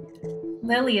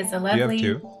 Lily is a Do you have lovely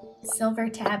two? silver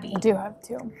tabby. I do have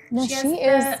two. No, She she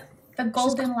has is. the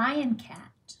golden lion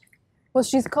cat. Well,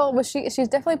 she's called. Well, she's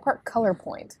definitely part color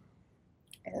point,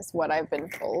 is what I've been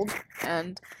told,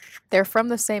 and they're from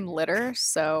the same litter,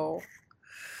 so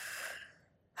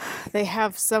they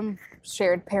have some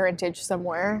shared parentage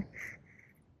somewhere.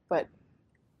 But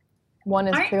one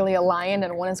is Aren't- clearly a lion,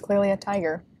 and one is clearly a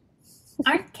tiger.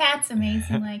 Aren't cats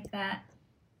amazing like that?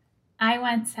 I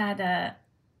once had a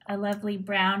lovely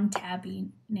brown tabby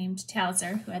named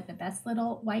Towser who had the best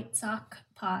little white sock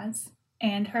paws.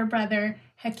 And her brother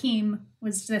Hakeem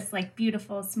was this like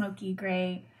beautiful smoky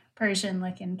gray Persian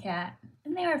looking cat.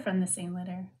 And they were from the same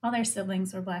litter. All their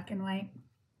siblings were black and white.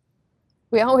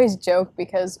 We always joke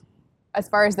because, as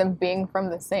far as them being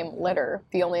from the same litter,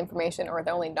 the only information or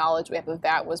the only knowledge we have of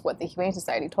that was what the Humane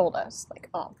Society told us. Like,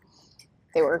 oh,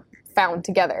 they were found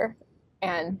together,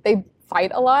 and they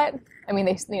fight a lot. I mean,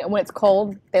 when it's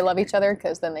cold, they love each other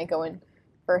because then they go in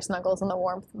for snuggles in the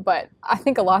warmth. But I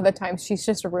think a lot of the time she's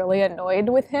just really annoyed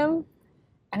with him.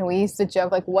 And we used to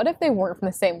joke, like, what if they weren't from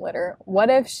the same litter? What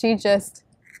if she just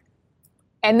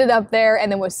ended up there and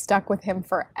then was stuck with him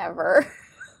forever?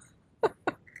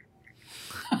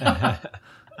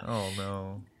 Oh,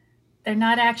 no. They're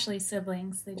not actually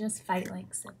siblings. They just fight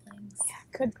like siblings.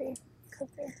 Could be.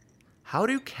 Could be. How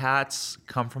do cats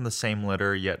come from the same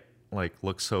litter yet like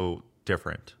look so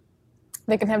different?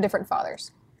 They can have different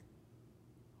fathers.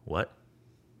 What?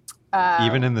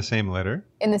 Even in the same litter?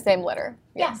 In the same litter,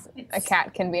 yes. Yeah, A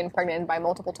cat can be impregnated by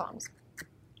multiple toms.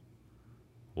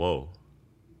 Whoa.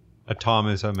 A tom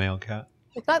is a male cat.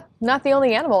 It's not the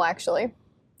only animal, actually.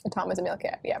 A tom is a male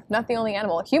cat, yeah. Not the only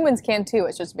animal. Humans can too,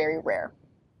 it's just very rare.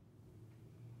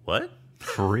 What?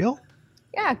 For real?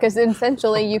 Yeah, because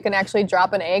essentially you can actually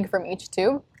drop an egg from each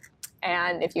tube.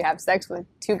 And if you have sex with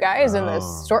two guys in a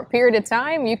Oh. short period of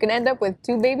time, you can end up with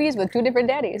two babies with two different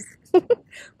daddies.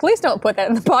 Please don't put that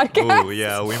in the podcast. Oh,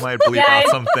 yeah, we might bleep Yeah, out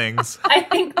some things. I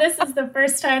think this is the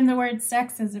first time the word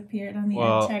sex has appeared on the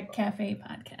Well- EdTech Cafe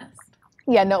podcast.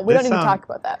 Yeah, no, we This, don't even talk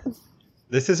about that.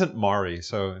 This isn't Mari,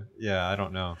 so yeah, I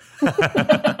don't know.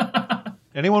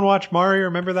 Anyone watch Mari?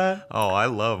 Remember that? Oh, I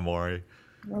love Maury.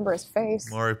 Remember his face.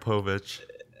 Maury Povich.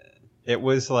 It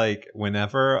was like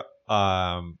whenever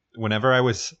I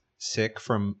was sick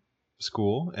from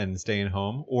school and staying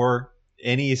home, or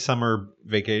any summer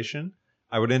vacation,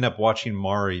 I would end up watching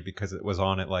Mari because it was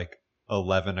on at like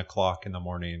 11 o'clock in the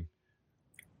morning.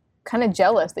 Kind of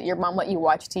jealous that your mom let you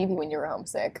watch TV when you were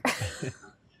homesick.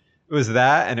 It was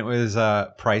that, and it was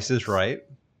Price is Right,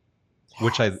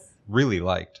 which I really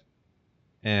liked.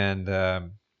 And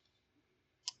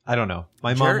I don't know.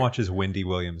 My mom Jerry- watches Wendy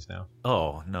Williams now.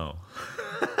 Oh, no.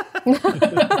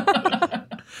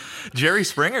 Jerry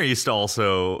Springer used to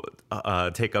also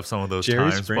take up some of those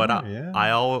Jerry times, Springer, but yeah. I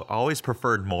always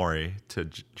preferred Maury to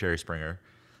Jerry Springer.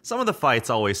 Some of the fights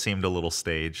always seemed a little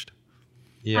staged.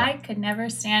 Yeah. I could never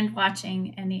stand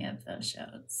watching any of those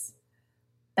shows.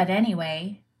 But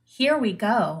anyway, here we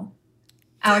go.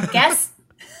 Our guest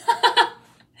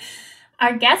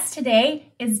Our guest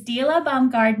today is Dila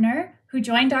Baumgardner, who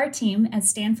joined our team as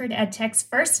Stanford EdTech's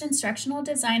first instructional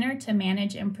designer to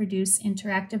manage and produce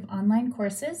interactive online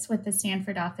courses with the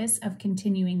Stanford Office of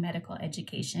Continuing Medical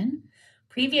Education.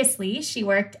 Previously, she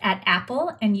worked at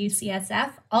Apple and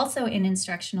UCSF, also in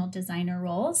instructional designer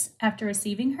roles, after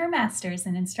receiving her master's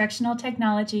in instructional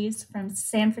technologies from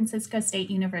San Francisco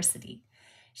State University.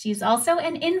 She's also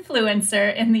an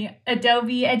influencer in the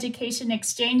Adobe Education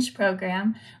Exchange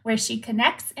program, where she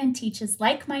connects and teaches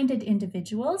like-minded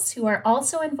individuals who are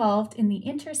also involved in the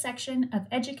intersection of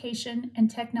education and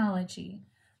technology.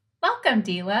 Welcome,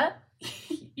 Dila.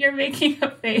 You're making a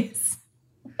face.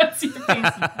 What's your face?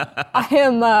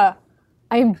 I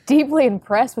am deeply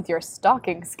impressed with your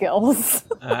stalking skills.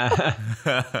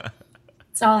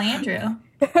 It's all Andrew.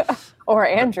 Or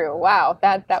Andrew. Wow,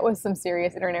 that was some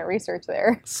serious internet research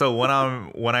there. So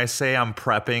when I say I'm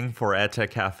prepping for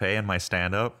EdTech Cafe and my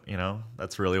stand-up,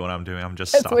 that's really what I'm doing. I'm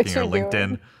just That's what stalking your you're LinkedIn.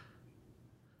 doing.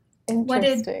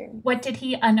 Interesting. What did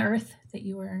he unearth that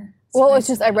you were? Well, it's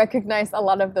just I recognized a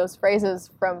lot of those phrases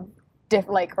from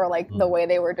the way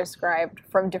they were described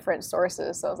from different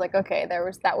sources. So I was like, okay,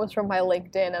 that was from my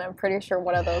LinkedIn, and I'm pretty sure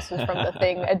one of those was from the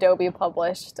thing Adobe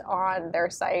published on their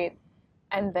site.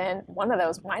 And then one of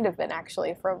those might have been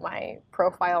actually from my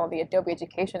profile on the Adobe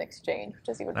Education Exchange, which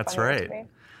is even funnier to me.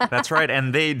 That's right.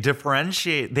 And they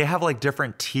differentiate. They have like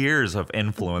different tiers of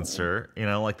influencer.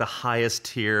 Like the highest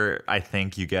tier, I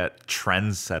think you get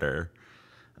trendsetter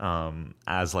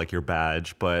as like your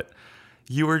badge. But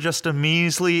you were just a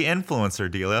measly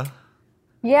influencer, Delia.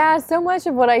 Yeah, so much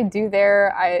of what I do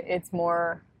there, it's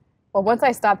more... Well, once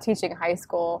I stopped teaching high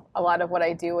school, a lot of what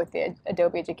I do with the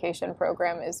Adobe Education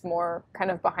program is more kind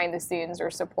of behind the scenes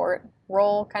or support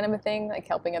role kind of a thing, like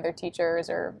helping other teachers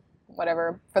or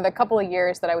whatever. For the couple of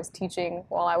years that I was teaching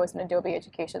while I was an Adobe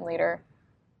Education leader,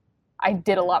 I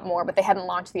did a lot more, but they hadn't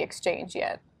launched the Exchange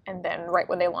yet. And then right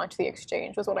when they launched the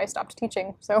Exchange was when I stopped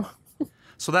teaching. So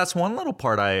that's one little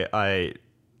part I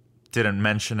didn't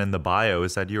mention in the bio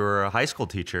is that you were a high school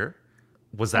teacher.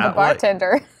 Was that a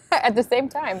bartender at the same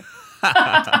time?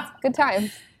 Good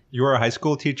times. You were a high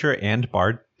school teacher and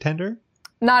bartender?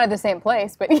 Not at the same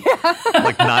place, but yeah.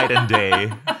 Like night and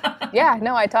day. Yeah,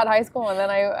 no, I taught high school, and then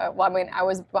I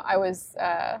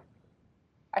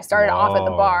started off at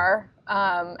the bar,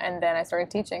 and then I started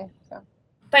teaching. So.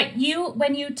 But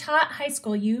when you taught high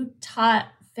school, you taught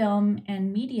film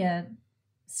and media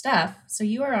stuff, so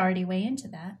you were already way into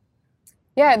that.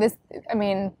 Yeah,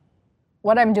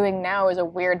 what I'm doing now is a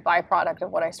weird byproduct of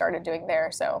what I started doing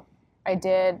there. So I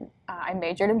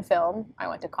majored in film. I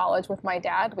went to college with my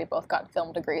dad. We both got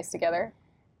film degrees together.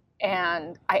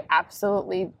 And I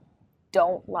absolutely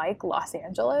don't like Los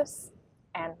Angeles.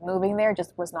 And moving there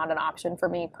just was not an option for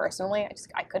me personally.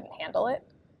 I couldn't handle it.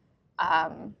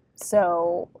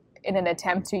 So in an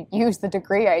attempt to use the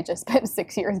degree I just spent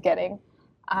 6 years getting,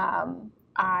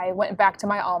 I went back to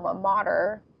my alma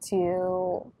mater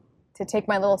to take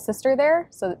my little sister there,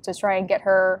 so to try and get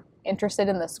her interested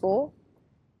in the school.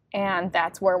 And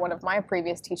that's where one of my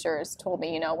previous teachers told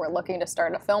me, we're looking to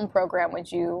start a film program.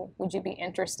 Would you be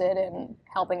interested in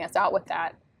helping us out with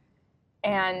that?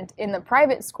 And in the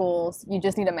private schools, you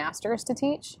just need a master's to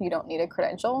teach. You don't need a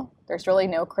credential. There's really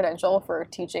no credential for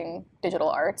teaching digital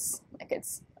arts. Like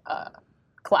it's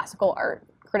classical art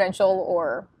credential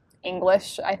or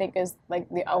English, I think, is like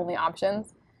the only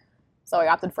options. So I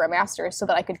opted for a master's so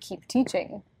that I could keep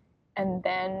teaching. And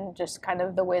then just kind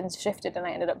of the winds shifted and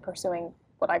I ended up pursuing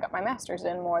what I got my master's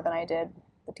in more than I did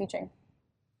the teaching.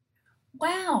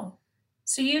 Wow.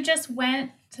 So you just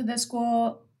went to the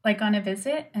school like on a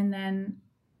visit and then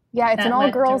it's an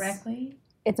all-girls directly?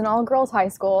 It's an all-girls high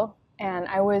school, and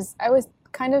I was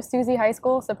kind of Susie High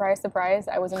School, surprise, surprise.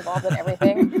 I was involved in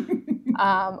everything.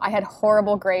 I had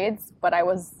horrible grades, but I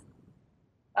was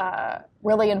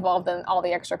really involved in all the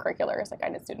extracurriculars. Like I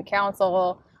did student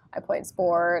council, I played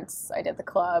sports, I did the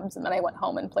clubs, and then I went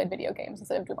home and played video games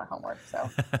instead of doing my homework. So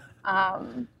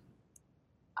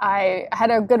I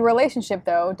had a good relationship,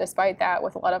 though, despite that,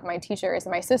 with a lot of my teachers.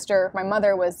 And my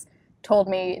mother told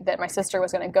me that my sister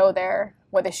was going to go there,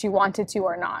 whether she wanted to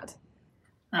or not.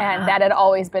 Uh-huh. And that had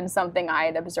always been something I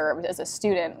had observed as a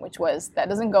student, which was that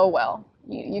doesn't go well.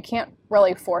 You can't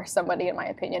really force somebody, in my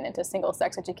opinion, into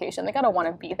single-sex education. They got to want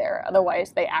to be there.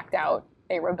 Otherwise, they act out,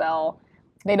 they rebel.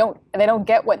 They don't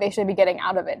get what they should be getting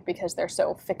out of it because they're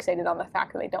so fixated on the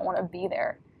fact that they don't want to be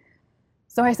there.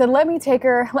 So I said, let me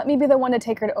be the one to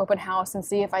take her to open house and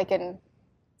see if I can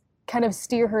kind of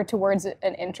steer her towards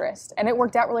an interest. And it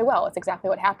worked out really well. It's exactly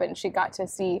what happened. She got to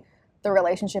see the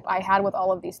relationship I had with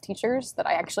all of these teachers that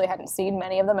I actually hadn't seen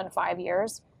many of them in 5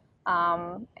 years.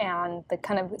 And the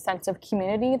kind of sense of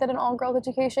community that an all-girls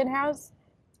education has.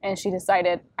 And she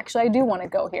decided, actually, I do want to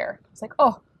go here. It's like,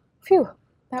 oh, phew,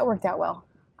 that worked out well.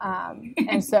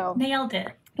 And so nailed it.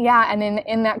 Yeah, and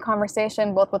in that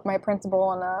conversation, both with my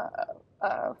principal and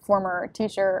a former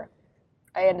teacher,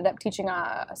 I ended up teaching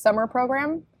a summer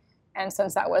program. And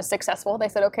since that was successful, they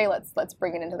said, okay, let's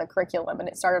bring it into the curriculum. And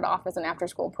it started off as an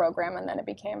after-school program, and then it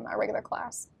became a regular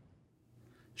class.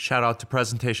 Shout out to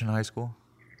Presentation High School.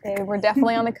 They were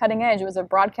definitely on the cutting edge. It was a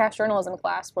broadcast journalism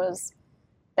class.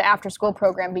 The after-school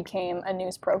program became a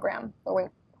news program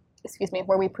where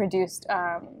we produced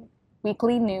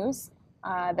weekly news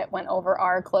that went over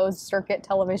our closed-circuit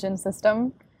television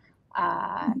system.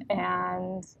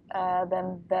 And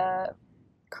then the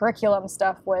curriculum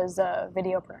stuff was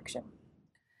video production.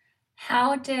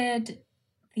 How did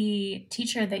the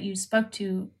teacher that you spoke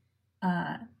to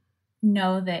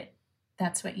know that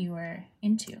that's what you were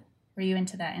into? Were you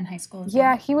into that in high school as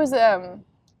Yeah, well? he was. I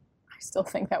still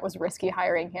think that was risky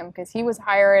hiring him because he was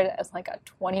hired as like a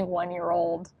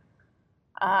 21-year-old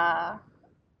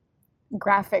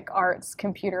graphic arts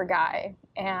computer guy.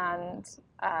 And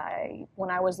when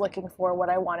I was looking for what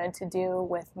I wanted to do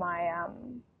with my,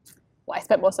 well, I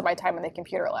spent most of my time in the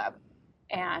computer lab.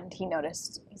 And he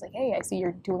noticed, he's like, "Hey, I see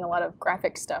you're doing a lot of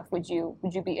graphic stuff. Would you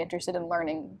be interested in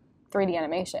learning 3D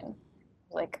animation?" I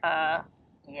was like,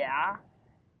 yeah.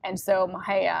 And so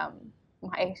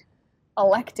my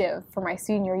elective for my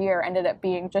senior year ended up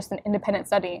being just an independent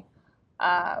study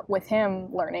with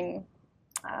him learning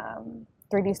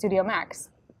 3D Studio Max.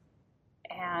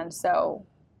 And so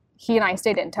he and I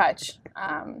stayed in touch.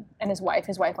 And his wife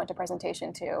went to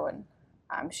presentation too,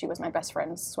 and she was my best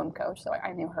friend's swim coach, so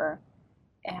I knew her.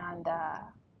 And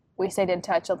we stayed in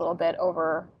touch a little bit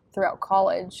throughout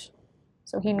college.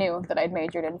 So he knew that I'd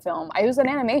majored in film. I was an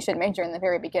animation major in the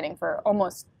very beginning for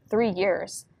almost 3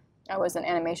 years. I was an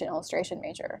animation illustration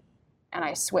major, and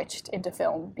I switched into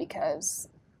film because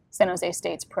San Jose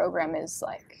State's program is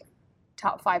like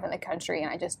top 5 in the country,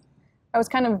 and I was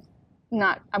kind of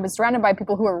not, I was surrounded by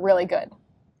people who were really good,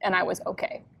 and I was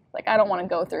okay. Like, I don't want to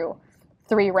go through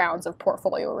 3 rounds of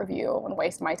portfolio review and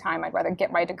waste my time. I'd rather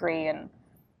get my degree and,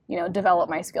 develop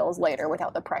my skills later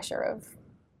without the pressure of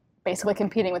basically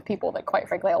competing with people that, quite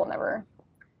frankly, I will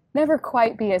never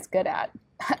quite be as good at.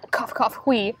 Cough, cough,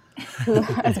 who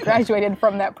has graduated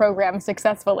from that program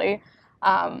successfully.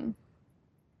 And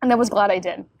I was glad I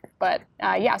did. But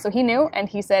yeah, so he knew, and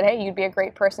he said, "Hey, you'd be a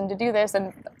great person to do this."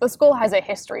 And the school has a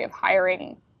history of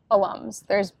hiring alums.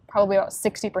 There's probably about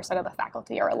 60% of the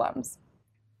faculty are alums.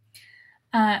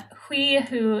 Hui,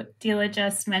 who Dila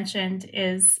just mentioned,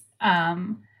 is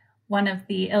one of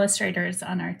the illustrators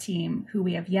on our team who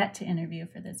we have yet to interview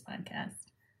for this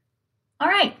podcast. All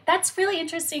right, that's really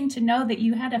interesting to know that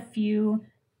you had a few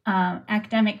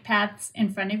academic paths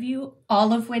in front of you,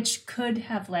 all of which could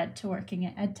have led to working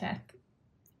at EdTech.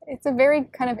 It's a very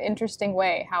kind of interesting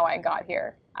way how I got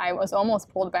here. I was almost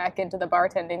pulled back into the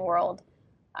bartending world.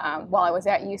 While I was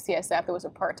at UCSF, it was a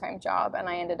part-time job, and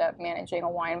I ended up managing a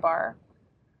wine bar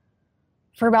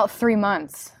for about 3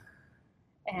 months,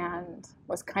 and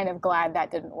was kind of glad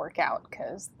that didn't work out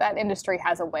because that industry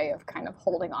has a way of kind of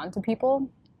holding on to people.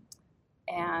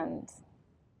 And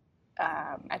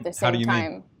at the same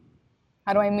time,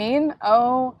 how do I mean?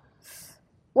 Oh,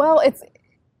 well, I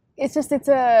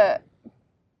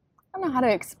don't know how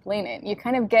to explain it. You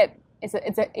kind of get, it's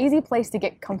an easy place to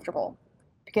get comfortable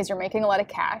because you're making a lot of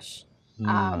cash.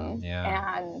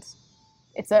 And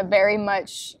it's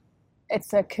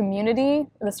it's a community.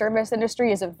 The service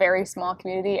industry is a very small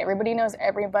community. Everybody knows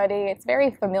everybody. It's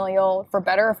very familial, for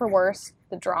better or for worse,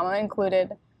 the drama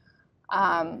included.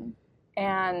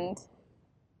 And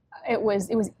it was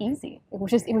easy. It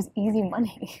was easy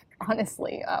money,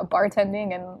 honestly.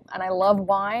 Bartending, and I love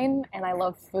wine and I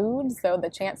love food, so the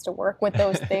chance to work with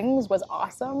those things was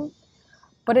awesome.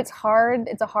 But it's hard.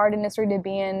 It's a hard industry to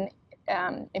be in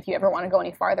if you ever want to go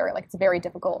any farther. Like, it's very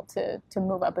difficult to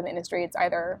move up in the industry. It's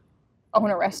either own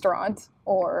a restaurant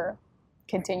or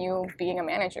continue being a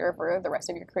manager for the rest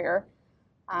of your career.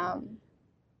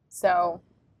 So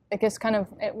it just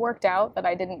it worked out that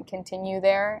I didn't continue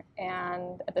there.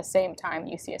 And at the same time,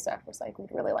 UCSF was like,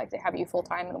 "We'd really like to have you full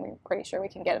time, and we're pretty sure we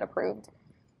can get it approved."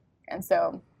 And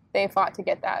so they fought to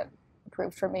get that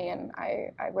approved for me, and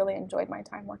I really enjoyed my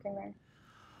time working there.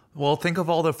 Well, think of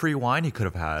all the free wine you could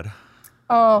have had.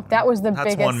 Oh, that was the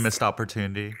biggest. That's one missed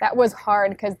opportunity. That was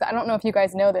hard because I don't know if you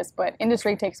guys know this, but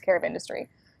industry takes care of industry.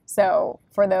 So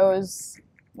for those,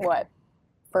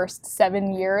 first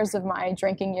 7 years of my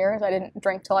drinking years, I didn't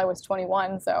drink till I was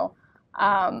 21. So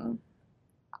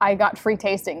I got free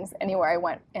tastings anywhere I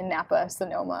went in Napa,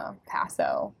 Sonoma,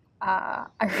 Paso.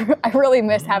 I really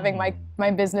miss having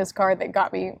my business card that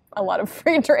got me a lot of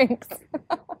free drinks.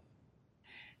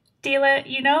 Dila,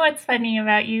 you know what's funny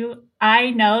about you? I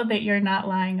know that you're not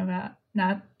lying about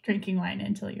not drinking wine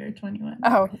until you're 21.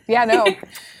 Oh, yeah, no.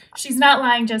 She's not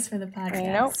lying just for the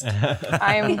podcast. Nope.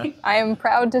 I am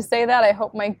proud to say that. I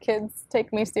hope my kids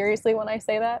take me seriously when I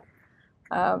say that.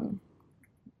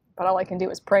 But all I can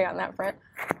do is pray on that front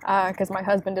because my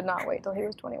husband did not wait till he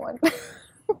was 21.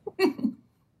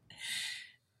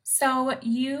 So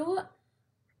you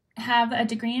have a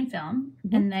degree in film,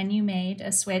 and then you made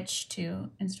a switch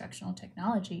to instructional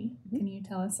technology. Can you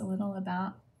tell us a little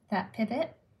about that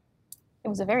pivot? It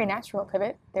was a very natural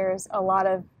pivot. There's a lot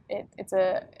of it. It's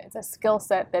a skill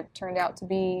set that turned out to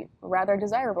be rather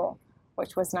desirable,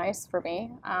 which was nice for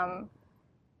me.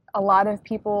 a lot of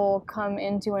people come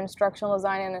into instructional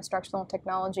design and instructional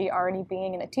technology already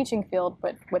being in the teaching field,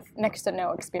 but with next to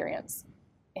no experience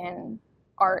in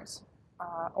art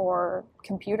or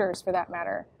computers for that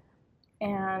matter.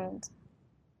 And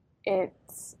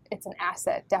it's an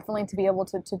asset, definitely, to be able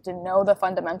to know the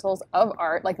fundamentals of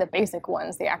art, like the basic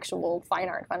ones, the actual fine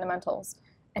art fundamentals,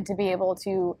 and to be able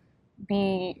to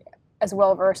be as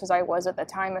well versed as I was at the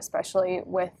time, especially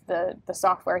with the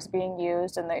softwares being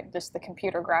used and just the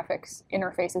computer graphics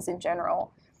interfaces in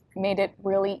general, made it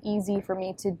really easy for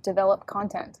me to develop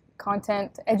content.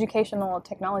 Educational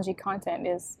technology content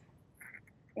is,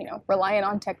 reliant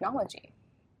on technology.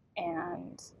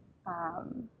 And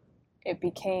it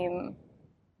became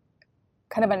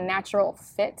kind of a natural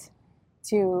fit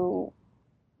to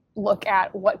look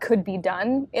at what could be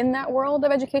done in that world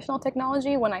of educational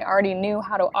technology when I already knew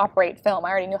how to operate film. I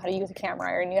already knew how to use a camera.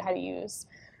 I already knew how to use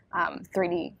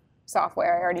 3D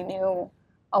software. I already knew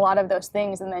a lot of those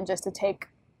things. And then just to take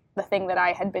the thing that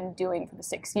I had been doing for the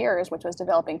 6 years, which was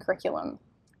developing curriculum,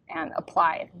 and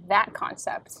apply that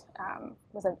concept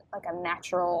was like a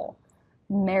natural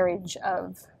marriage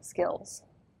of skills.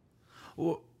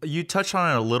 Well, you touched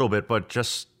on it a little bit, but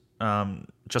just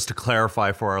to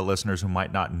clarify for our listeners who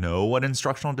might not know what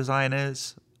instructional design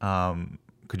is,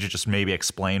 could you just maybe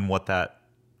explain what that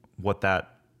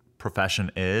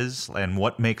profession is, and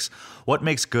what makes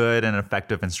good and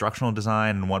effective instructional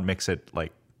design, and what makes it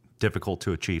like difficult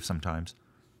to achieve sometimes?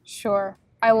 Sure.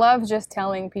 I love just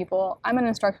telling people I'm an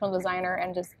instructional designer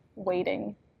and just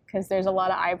waiting, because there's a lot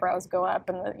of eyebrows go up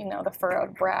and the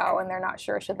furrowed brow, and they're not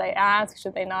sure, should they ask,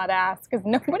 should they not ask, because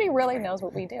nobody really knows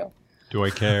what we do. Do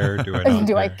I care? Do I not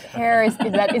Do care? I care? Is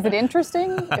it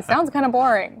interesting? It sounds kind of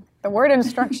boring. The word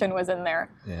instruction was in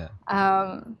there. Yeah.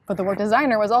 But the word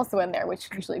designer was also in there, which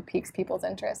usually piques people's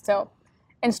interest. So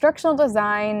instructional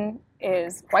design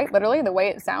is quite literally, the way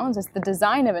it sounds, is the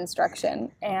design of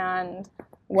instruction. And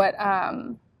what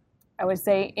I would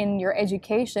say in your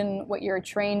education, what you're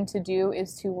trained to do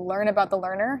is to learn about the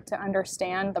learner, to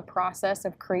understand the process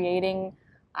of creating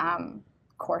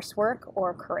coursework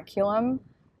or curriculum,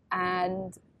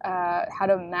 and how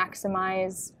to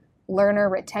maximize learner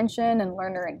retention and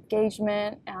learner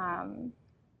engagement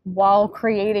while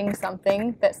creating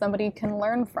something that somebody can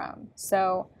learn from.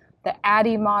 So the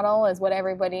ADDIE model is what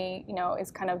everybody,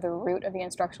 is kind of the root of the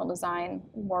instructional design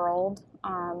world,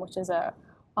 which is a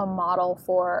model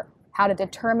for how to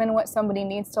determine what somebody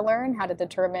needs to learn, how to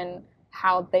determine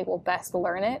how they will best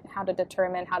learn it, how to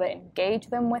determine how to engage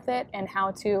them with it, and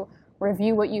how to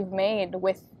review what you've made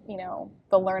with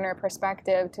the learner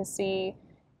perspective to see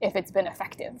if it's been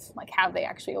effective, like how they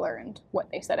actually learned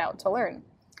what they set out to learn.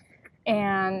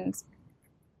 And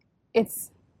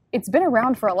it's been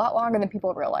around for a lot longer than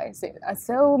people realize.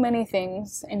 So many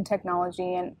things in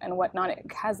technology and whatnot, it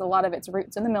has a lot of its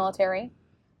roots in the military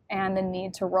and the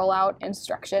need to roll out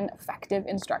effective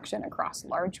instruction across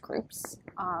large groups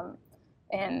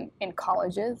in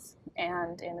colleges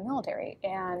and in the military.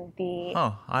 And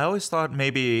I always thought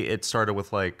maybe it started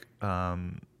with like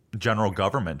general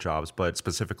government jobs, but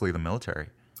specifically the military.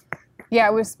 Yeah,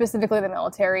 it was specifically the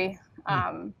military.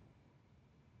 I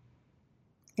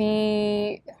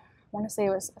want to say it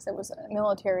was a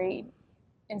military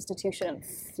institution in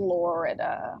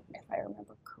Florida, if I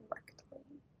remember correctly.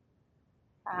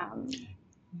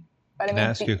 But Can I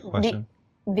ask you a question?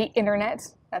 The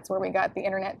internet, that's where we got the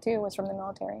internet too, was from the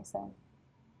military. So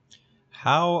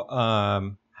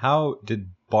how did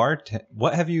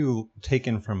what have you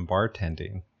taken from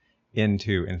bartending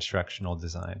into instructional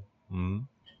design?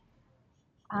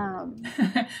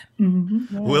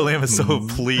 William is so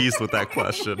pleased with that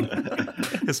question.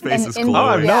 His face is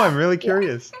glowing. I'm really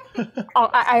curious.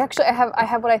 I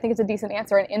have what I think is a decent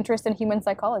answer: an interest in human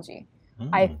psychology.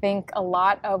 I think a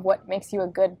lot of what makes you a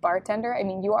good bartender,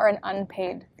 you are an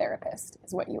unpaid therapist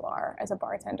is what you are as a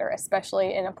bartender,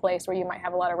 especially in a place where you might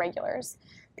have a lot of regulars.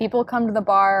 People come to the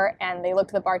bar and they look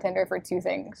to the bartender for two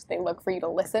things. They look for you to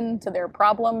listen to their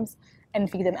problems and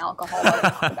feed them alcohol while they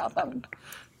talk about them.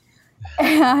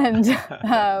 And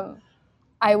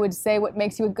I would say what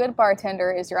makes you a good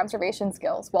bartender is your observation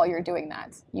skills while you're doing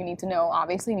that. You need to know,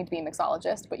 obviously, you need to be a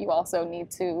mixologist, but you also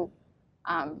need to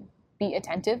be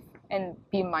attentive and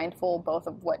be mindful both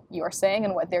of what you're saying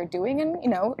and what they're doing,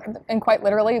 and quite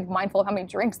literally mindful of how many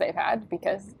drinks they've had,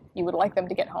 because you would like them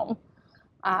to get home.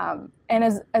 And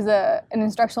as an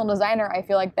instructional designer, I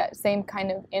feel like that same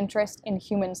kind of interest in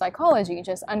human psychology,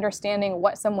 just understanding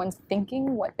what someone's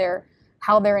thinking,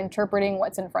 how they're interpreting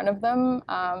what's in front of them,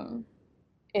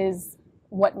 is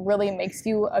what really makes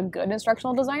you a good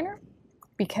instructional designer,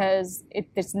 because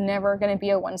it's never going to be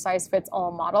a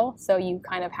one-size-fits-all model. So you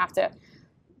kind of have to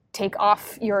take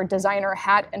off your designer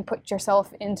hat and put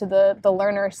yourself into the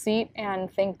learner's seat and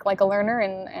think like a learner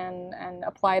and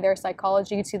apply their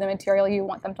psychology to the material you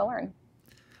want them to learn.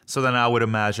 So then I would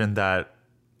imagine that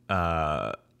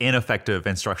ineffective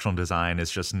instructional design is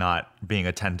just not being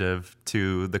attentive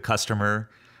to the customer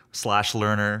 /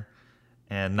 learner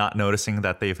and not noticing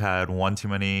that they've had one too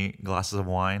many glasses of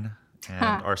wine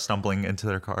and are stumbling into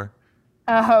their car.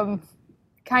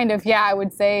 Kind of, yeah, I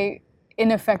would say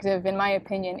ineffective, in my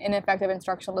opinion, ineffective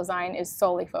instructional design is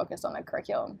solely focused on the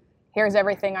curriculum. Here's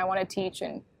everything I want to teach,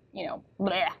 and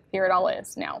bleh, here it all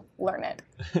is. Now learn it.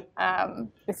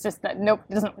 It's just that nope,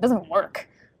 it doesn't work.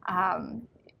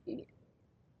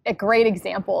 A great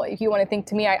example, if you want to think,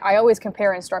 to me, I always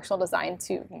compare instructional design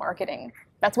to marketing.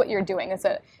 That's what you're doing. Is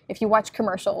that if you watch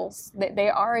commercials, they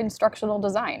are instructional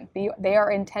design. They are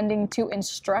intending to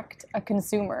instruct a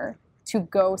consumer to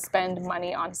go spend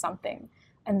money on something.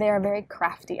 And they are very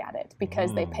crafty at it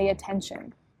because they pay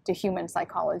attention to human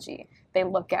psychology. They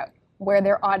look at where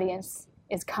their audience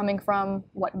is coming from,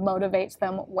 what motivates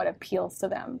them, what appeals to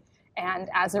them. And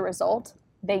as a result,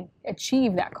 they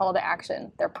achieve that call to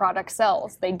action. Their product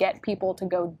sells. They get people to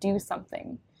go do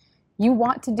something. You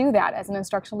want to do that as an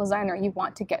instructional designer. You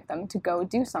want to get them to go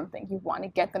do something. You want to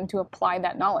get them to apply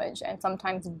that knowledge. And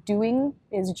sometimes doing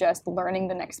is just learning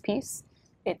the next piece.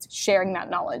 It's sharing that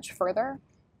knowledge further.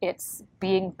 It's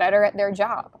being better at their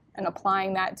job and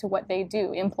applying that to what they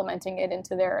do, implementing it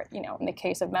into their, in the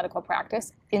case of medical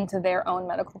practice, into their own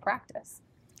medical practice.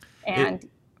 And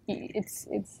it's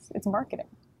marketing.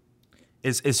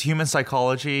 Is human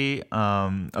psychology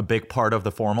a big part of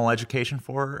the formal education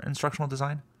for instructional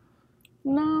design?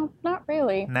 No, not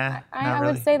really. I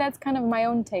would say that's kind of my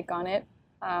own take on it.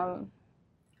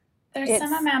 There's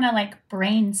some amount of like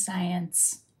brain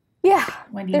science. Yeah,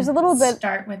 when you there's a little bit.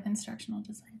 Start with instructional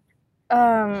design.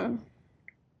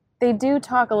 They do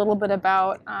talk a little bit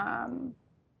about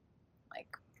like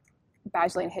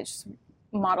Badgley and Hitch's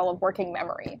model of working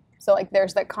memory. So like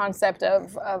there's that concept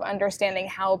of understanding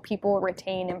how people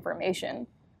retain information.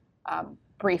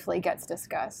 Briefly gets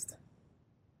discussed.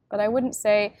 But I would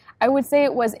say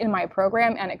it was in my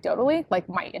program anecdotally, like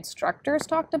my instructors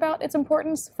talked about its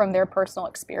importance from their personal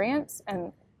experience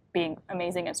and being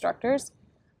amazing instructors,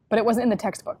 but it wasn't in the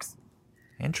textbooks.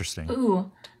 Interesting. Ooh,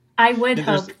 I would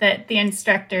hope that the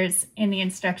instructors in the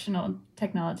instructional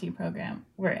technology program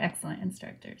were excellent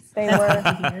instructors. They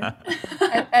were.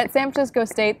 At San Francisco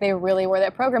State, they really were.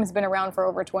 That program's been around for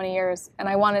over 20 years, and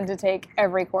I wanted to take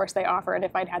every course they offered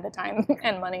if I'd had the time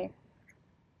and money.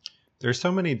 There's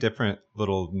so many different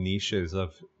little niches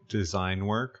of design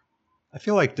work. I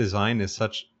feel like design is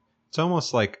it's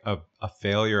almost like a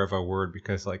failure of a word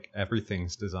because like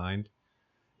everything's designed.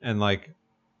 And like,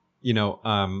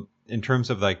 in terms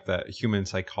of like the human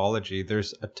psychology,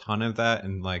 there's a ton of that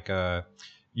in like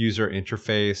user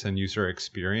interface and user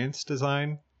experience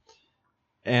design.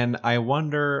 And I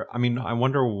wonder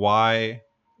why,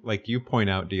 like you point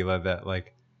out, Dila, that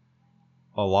like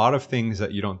a lot of things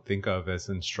that you don't think of as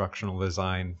instructional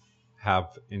design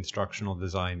have instructional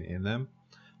design in them.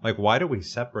 Like, why do we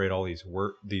separate all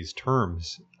these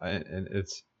terms? And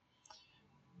it's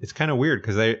kind of weird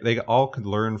because they all could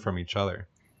learn from each other.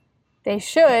 They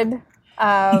should.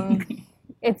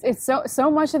 It's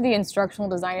so much of the instructional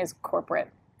design is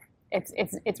corporate. It's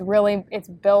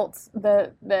built,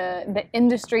 the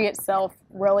industry itself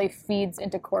really feeds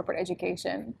into corporate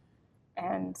education.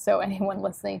 And so anyone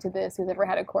listening to this who's ever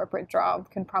had a corporate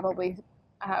job can probably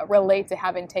relate to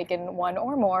having taken one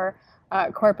or more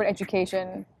corporate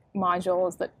education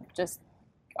modules that just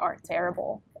are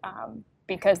terrible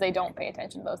because they don't pay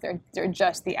attention to those. They're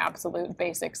just the absolute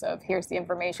basics of here's the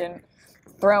information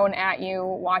thrown at you,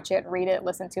 watch it, read it,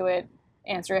 listen to it,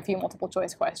 answer a few multiple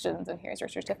choice questions, and here's your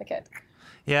certificate.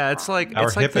 Yeah, it's like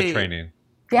HIPAA training.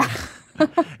 Yeah.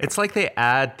 It's like they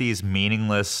add these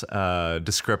meaningless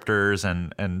descriptors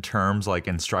and terms like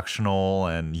instructional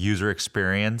and user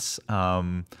experience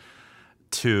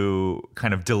to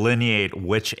kind of delineate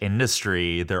which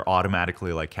industry they're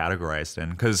automatically like categorized in.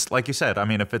 Because like you said, I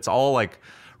mean, if it's all like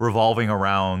revolving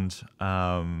around,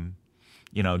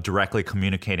 directly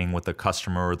communicating with the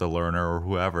customer or the learner or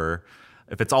whoever,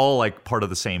 if it's all like part of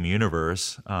the same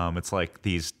universe, it's like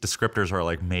these descriptors are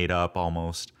like made up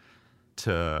almost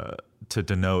to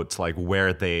denote like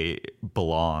where they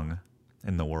belong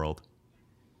in the world.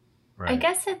 Right. I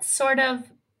guess it's sort of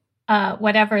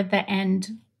whatever the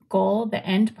end goal, the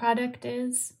end product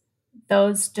is,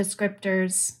 those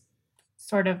descriptors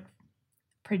sort of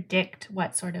predict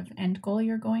what sort of end goal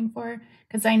you're going for.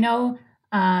 Because I know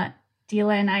Dila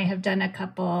and I have done a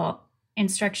couple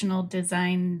instructional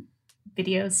design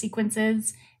video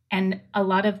sequences, And a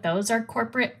lot of those are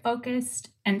corporate focused.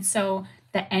 And so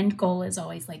the end goal is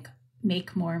always like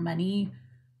make more money.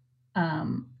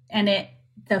 And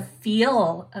the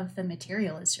feel of the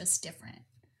material is just different.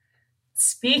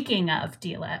 Speaking of,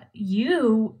 Dila,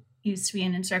 you used to be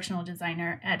an instructional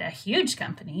designer at a huge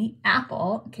company,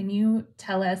 Apple. Can you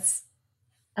tell us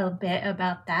a bit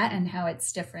about that and how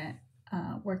it's different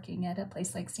working at a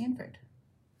place like Stanford?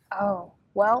 Oh,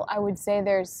 well, I would say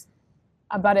there's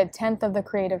about a tenth of the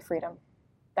creative freedom.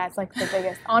 That's like the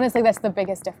biggest, honestly, that's the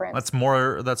biggest difference. That's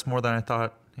more than I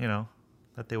thought,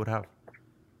 that they would have.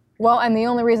 Well, and the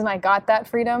only reason I got that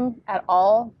freedom at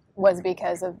all was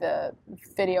because of the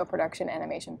video production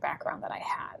animation background that I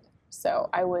had. So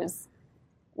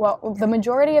the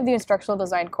majority of the instructional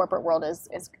design corporate world is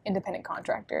independent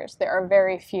contractors. There are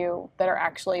very few that are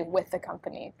actually with the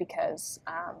company because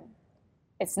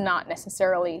it's not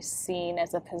necessarily seen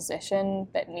as a position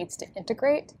that needs to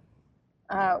integrate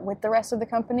with the rest of the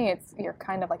company. You're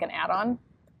kind of like an add-on.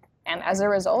 And as a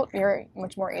result, you're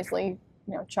much more easily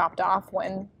chopped off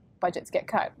when budgets get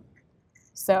cut.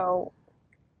 So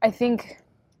I think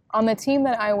on the team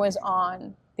that I was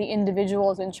on, the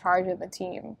individuals in charge of the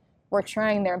team were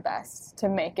trying their best to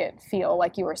make it feel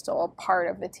like you were still a part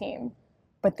of the team.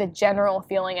 But the general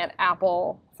feeling at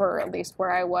Apple, for at least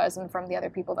where I was and from the other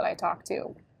people that I talked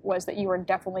to, was that you were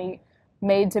definitely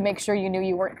made to make sure you knew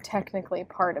you weren't technically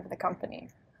part of the company.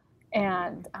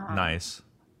 And nice.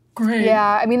 Great.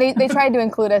 Yeah, I mean, they tried to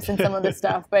include us in some of the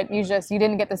stuff, but you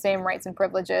didn't get the same rights and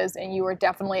privileges, and you were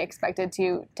definitely expected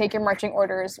to take your marching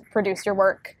orders, produce your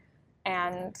work,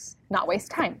 and not waste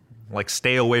time. Like,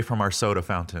 stay away from our soda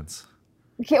fountains.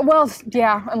 Yeah,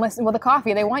 unless the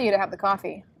coffee, they want you to have the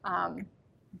coffee.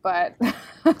 But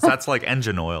so that's like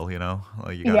engine oil,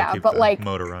 Like you gotta keep the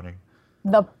motor running.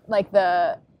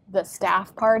 The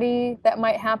staff party that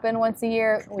might happen once a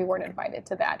year, we weren't invited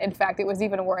to that. In fact, it was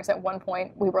even worse. At one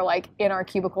point, we were like in our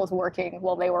cubicles working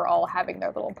while they were all having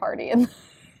their little party in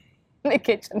the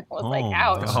kitchen. It was like,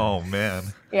 ouch. Oh, man.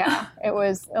 Yeah, it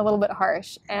was a little bit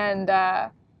harsh. And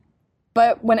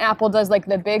but when Apple does like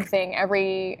the big thing,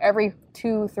 every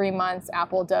 2-3 months,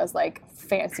 Apple does like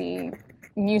fancy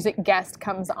music guest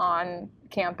comes on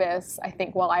campus. I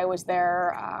think while I was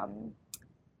there,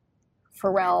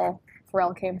 Pharrell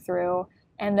came through,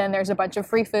 and then there's a bunch of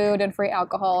free food and free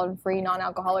alcohol and free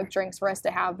non-alcoholic drinks for us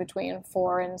to have between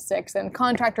 4 and 6, and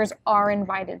contractors are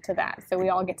invited to that, so we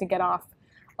all get to get off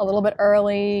a little bit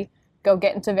early, go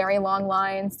get into very long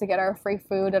lines to get our free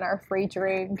food and our free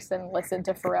drinks, and listen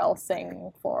to Pharrell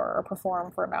sing or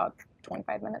perform for about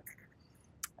 25 minutes.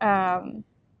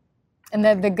 And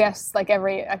then the guests,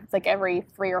 every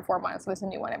 3 or 4 months, there's a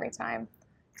new one every time.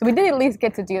 So we did at least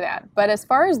get to do that. But as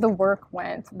far as the work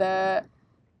went,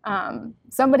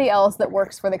 somebody else that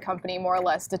works for the company more or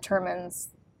less determines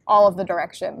all of the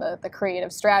direction, the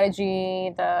creative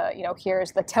strategy,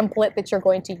 here's the template that you're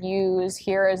going to use,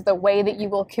 here is the way that you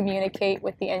will communicate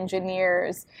with the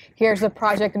engineers, here's the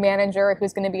project manager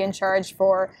who's going to be in charge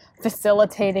for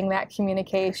facilitating that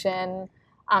communication.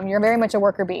 You're very much a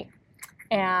worker bee.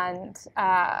 And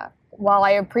while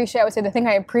I would say the thing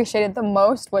I appreciated the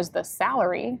most was the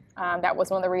salary. That was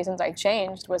one of the reasons I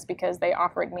changed, was because they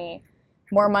offered me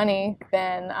more money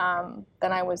than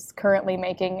I was currently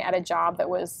making at a job that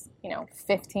was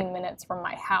 15 minutes from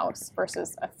my house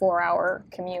versus a 4-hour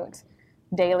commute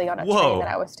daily on a train that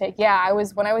I was taking. Yeah,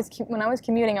 when I was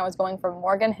commuting, I was going from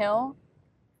Morgan Hill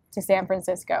to San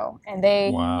Francisco, and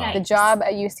the job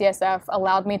at UCSF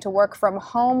allowed me to work from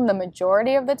home the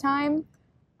majority of the time.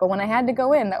 But when I had to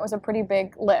go in, that was a pretty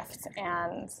big lift.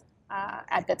 And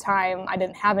at the time, I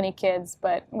didn't have any kids,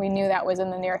 but we knew that was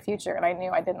in the near future. And I knew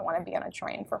I didn't want to be on a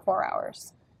train for 4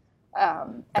 hours.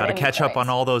 Got to catch up on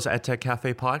all those EdTech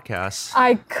Cafe podcasts.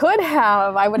 I could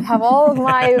have. I would have all of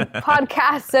my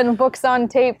podcasts and books on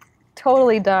tape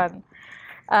totally done.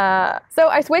 So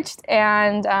I switched,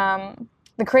 and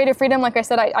the creative freedom, like I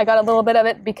said, I got a little bit of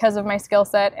it because of my skill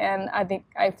set, and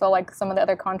I feel like some of the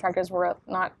other contractors were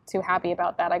not too happy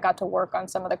about that. I got to work on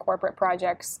some of the corporate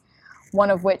projects,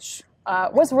 one of which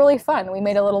was really fun. We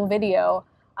made a little video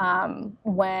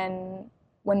when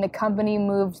the company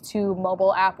moved to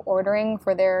mobile app ordering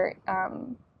for their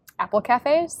Apple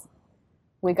cafes.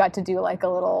 We got to do like a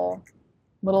little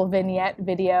vignette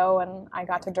video, and I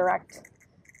got to direct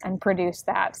and produce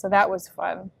that, so that was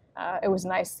fun. It was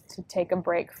nice to take a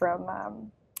break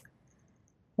from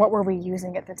what were we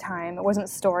using at the time. It wasn't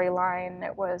Storyline,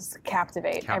 it was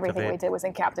Captivate. Everything we did was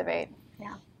in Captivate.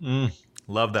 Yeah.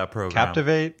 Love that program.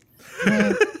 Captivate?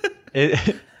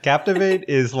 Captivate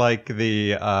is like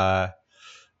the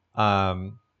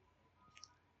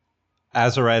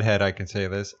as a redhead, I can say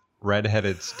this.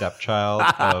 redheaded stepchild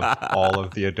of all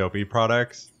of the Adobe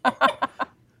products.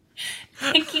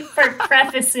 Thank you for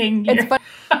prefacing your... It's fun.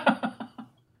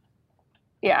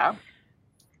 Yeah.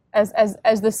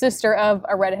 As the sister of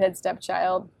a redheaded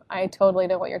stepchild, I totally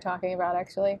know what you're talking about,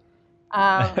 actually.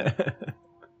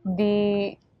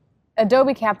 The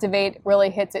Adobe Captivate really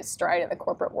hits its stride in the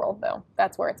corporate world, though.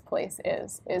 That's where its place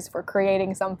is for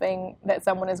creating something that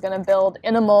someone is going to build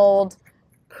in a mold,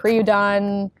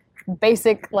 pre-done,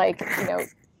 basic,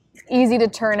 easy to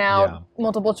turn out,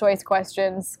 multiple choice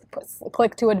questions,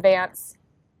 click to advance,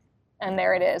 and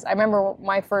there it is. I remember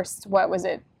my first, 3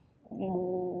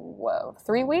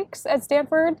 weeks at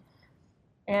Stanford,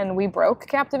 and we broke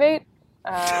Captivate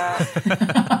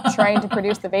trying to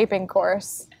produce the vaping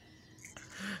course.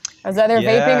 It was either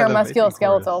vaping or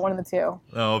musculoskeletal, one of the two.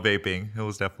 Oh, vaping. It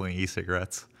was definitely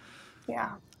e-cigarettes.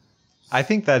 Yeah. I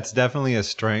think that's definitely a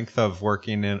strength of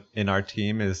working in our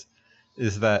team is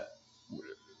that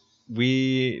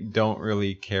we don't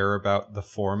really care about the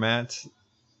formats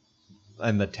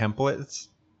and the templates,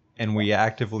 and we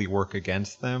actively work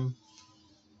against them.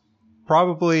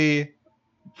 Probably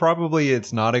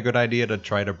it's not a good idea to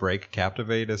try to break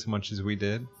Captivate as much as we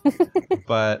did,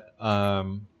 but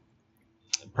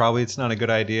probably it's not a good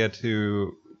idea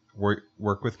to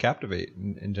work with Captivate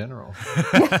in general.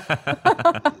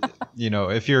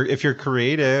 If you're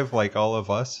creative like all of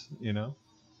us,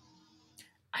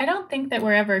 I don't think that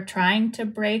we're ever trying to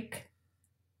break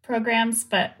programs,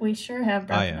 but we sure have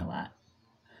broken a lot.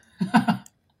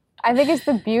 I think it's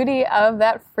the beauty of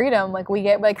that freedom. Like, we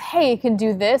get hey, you can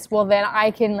do this. Well, then I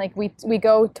can we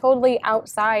go totally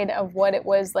outside of what it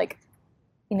was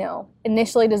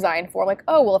initially designed for.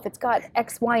 If it's got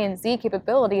X, Y, and Z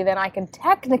capability, then I can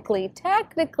technically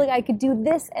I could do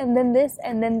this and then this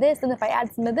and then this, and if I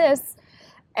add some of this,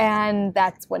 and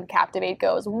that's when Captivate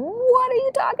goes, what are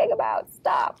you talking about?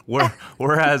 Stop.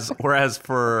 Whereas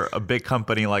for a big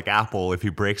company like Apple, if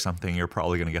you break something, you're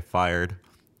probably going to get fired.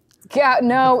 Yeah,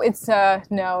 no, it's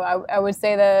no. I would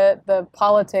say the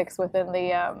politics within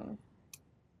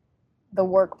the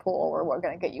work pool were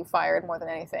going to get you fired more than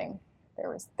anything.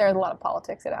 There's a lot of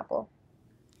politics at Apple.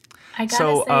 I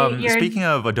gotta say, speaking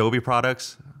of Adobe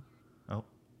products,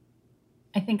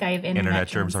 I think I have internet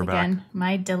germs are again. back.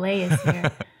 My delay is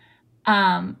here.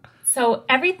 So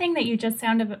everything that you just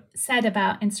said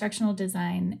about instructional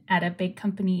design at a big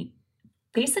company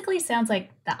basically sounds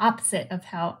like the opposite of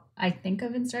how I think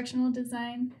of instructional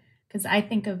design, because I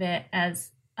think of it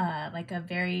as a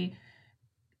very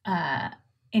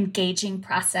engaging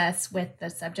process with the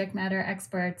subject matter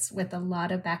experts, with a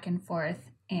lot of back and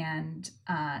forth, and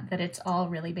that it's all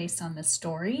really based on the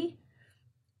story.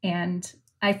 And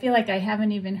I feel like I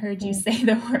haven't even heard you say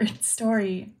the word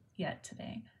story yet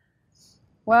today.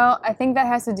 Well, I think that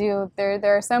has to do, there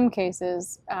are some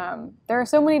cases, there are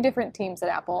so many different teams at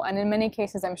Apple, and in many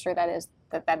cases I'm sure that is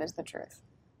the truth.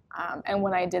 And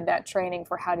when I did that training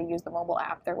for how to use the mobile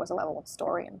app, there was a level of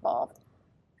story involved.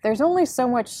 There's only so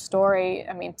much story,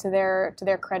 to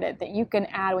their credit, that you can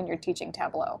add when you're teaching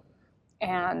Tableau.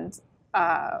 And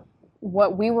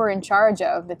what we were in charge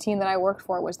of, the team that I worked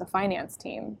for, was the finance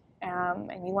team.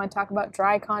 And you want to talk about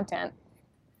dry content,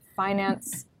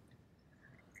 finance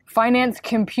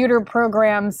computer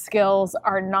program skills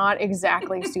are not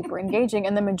exactly super engaging.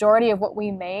 And the majority of what we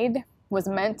made was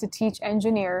meant to teach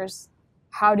engineers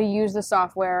how to use the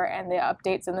software and the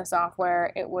updates in the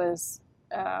software. It was,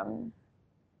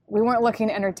 we weren't looking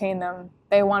to entertain them.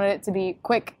 They wanted it to be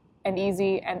quick and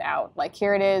easy and out.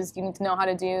 Here it is. You need to know how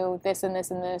to do this and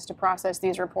this and this to process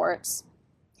these reports.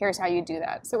 Here's how you do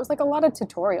that. So it was a lot of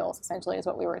tutorials, essentially, is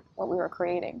what we were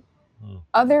creating.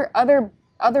 Other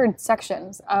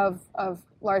sections of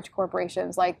large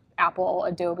corporations like Apple,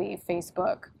 Adobe,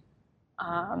 Facebook,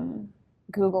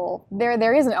 Google,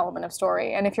 there is an element of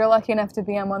story. And if you're lucky enough to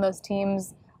be on one of those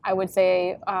teams, I would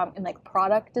say in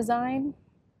product design,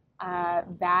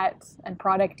 that and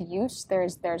product use,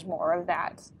 there's more of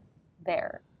that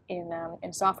there.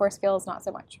 In software skills, not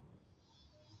so much.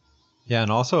 Yeah,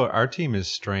 and also our team is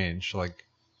strange. I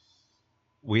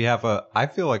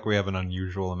feel like we have an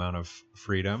unusual amount of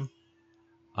freedom,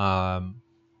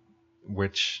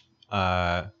 which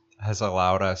has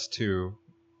allowed us to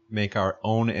make our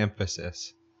own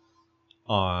emphasis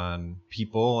on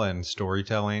people and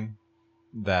storytelling.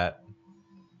 That,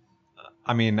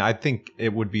 I think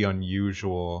it would be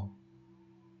unusual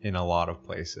in a lot of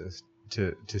places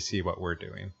to see what we're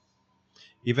doing.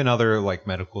 Even other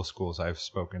medical schools I've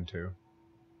spoken to.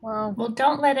 Well,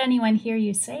 don't let anyone hear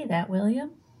you say that,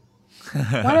 William.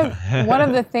 One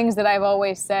of the things that I've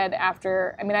always said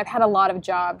after, I've had a lot of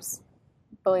jobs,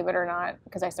 believe it or not,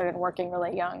 because I started working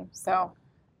really young. So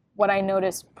what I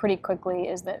noticed pretty quickly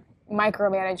is that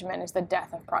micromanagement is the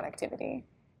death of productivity.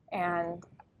 And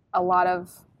a lot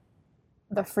of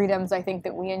the freedoms I think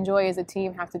that we enjoy as a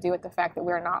team have to do with the fact that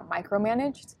we're not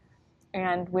micromanaged.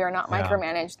 And we are not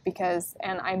micromanaged because,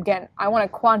 and I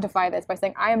want to quantify this by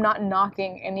saying I am not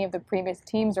knocking any of the previous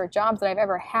teams or jobs that I've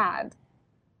ever had.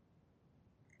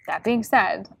 That being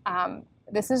said,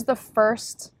 this is the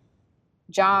first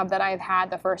job that I've had,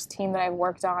 the first team that I've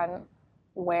worked on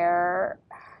where,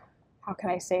 how can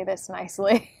I say this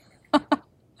nicely?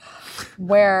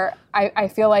 Where I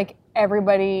feel like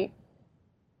everybody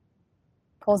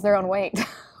pulls their own weight.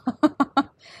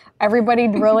 Everybody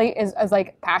really is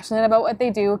like passionate about what they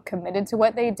do, committed to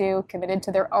what they do, committed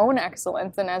to their own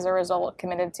excellence, and as a result,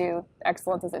 committed to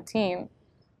excellence as a team.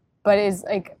 But is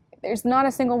like, there's not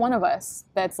a single one of us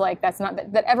that's like,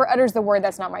 that ever utters the word,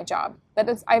 that's not my job.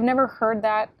 I've never heard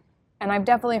that. And I've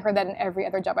definitely heard that in every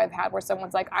other job I've had where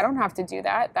someone's like, I don't have to do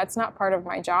that. That's not part of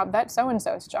my job. That's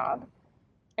so-and-so's job.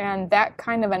 And that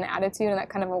kind of an attitude and that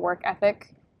kind of a work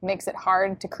ethic makes it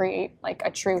hard to create like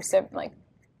a true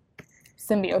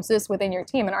symbiosis within your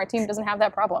team. And our team doesn't have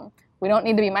that problem. We don't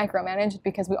need to be micromanaged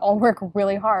because we all work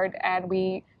really hard and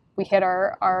we hit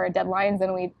our deadlines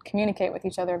and we communicate with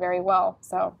each other very well.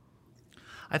 So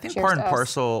I think part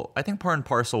and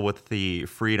parcel with the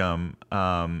freedom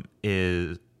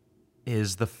is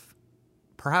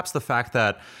perhaps the fact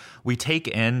that we take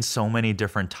in so many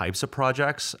different types of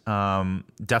projects,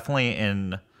 definitely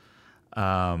in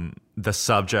the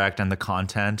subject and the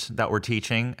content that we're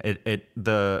teaching.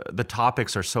 The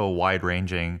topics are so wide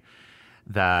ranging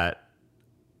that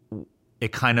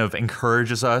it kind of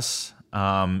encourages us,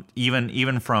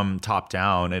 even from top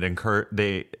down.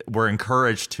 We're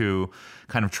encouraged to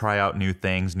kind of try out new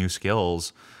things, new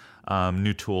skills,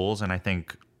 new tools, and I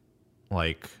think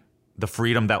like the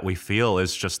freedom that we feel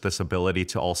is just this ability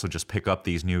to also just pick up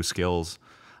these new skills.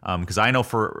 Because I know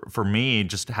for me,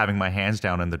 just having my hands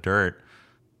down in the dirt,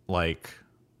 like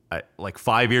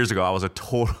 5 years ago, I was a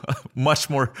much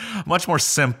more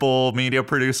simple media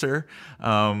producer.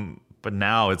 But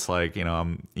now it's like,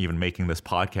 I'm even making this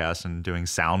podcast and doing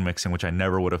sound mixing, which I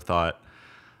never would have thought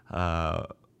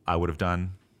I would have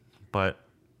done. But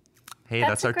hey,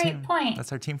 that's our team. That's a great point.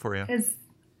 That's our team for you.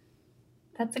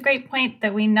 That's a great point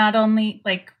that we not only,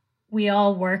 like, we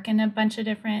all work in a bunch of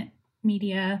different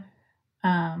media,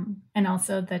 and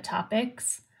also the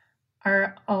topics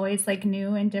are always like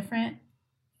new and different.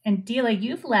 And Dila,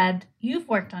 you've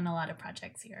worked on a lot of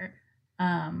projects here,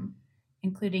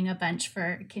 including a bunch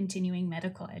for continuing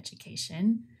medical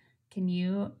education. Can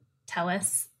you tell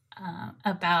us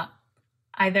about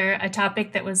either a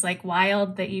topic that was like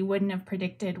wild that you wouldn't have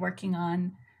predicted working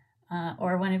on,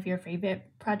 or one of your favorite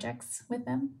projects with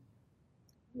them?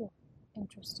 Yeah,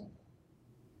 interesting.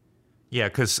 Yeah,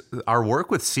 because our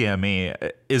work with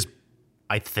CME is,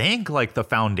 I think, like the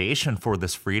foundation for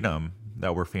this freedom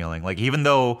that we're feeling. Like, even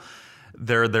though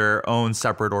they're their own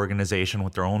separate organization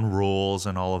with their own rules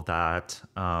and all of that,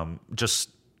 just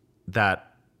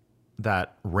that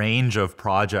range of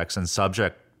projects and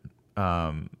subjects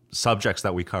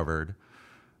that we covered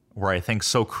were, I think,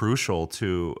 so crucial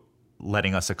to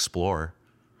letting us explore.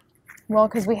 Well,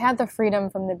 because we had the freedom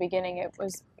from the beginning. It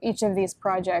was each of these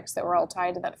projects that were all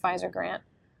tied to that Pfizer grant.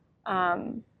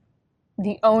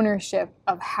 The ownership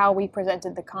of how we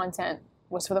presented the content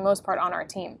was, for the most part, on our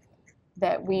team.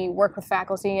 That we work with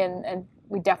faculty and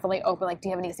we definitely open, like, do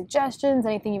you have any suggestions,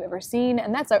 anything you've ever seen?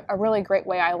 And that's a really great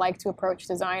way I like to approach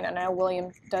design, and I know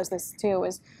William does this too,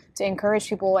 is to encourage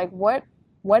people, like, what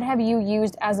have you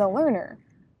used as a learner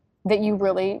that you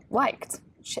really liked?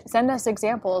 Send us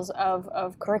examples of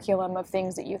curriculum, of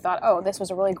things that you thought, oh, this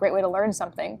was a really great way to learn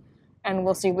something. And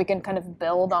we'll see if we can kind of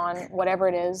build on whatever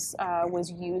it is was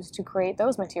used to create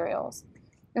those materials.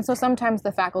 And so sometimes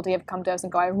the faculty have come to us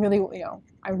and go, I really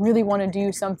want to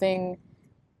do something,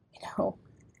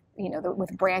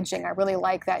 with branching. I really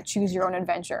like that choose your own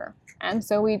adventure. And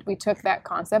so we took that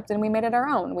concept and we made it our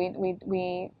own.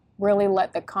 We really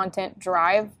let the content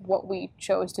drive what we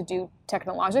chose to do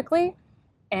technologically.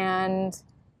 And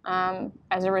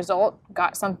as a result,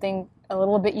 got something a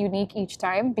little bit unique each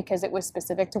time because it was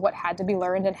specific to what had to be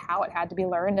learned and how it had to be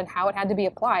learned and how it had to be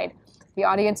applied. The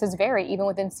audiences vary, even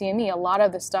within CME. A lot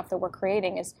of the stuff that we're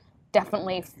creating is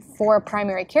definitely for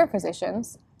primary care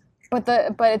physicians, but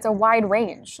it's a wide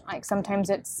range. Like, sometimes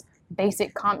it's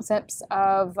basic concepts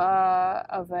of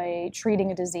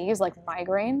treating a disease like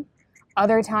migraine.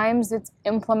 Other times it's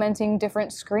implementing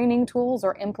different screening tools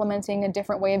or implementing a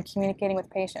different way of communicating with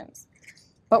patients.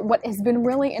 But what has been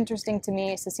really interesting to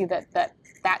me is to see that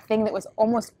thing that was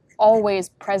almost always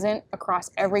present across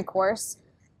every course,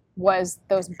 was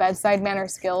those bedside manner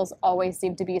skills always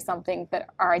seem to be something that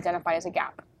are identified as a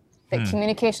gap. That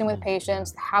communication with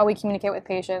patients, how we communicate with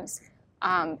patients,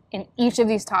 in each of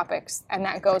these topics, and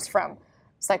that goes from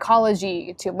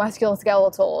psychology to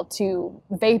musculoskeletal to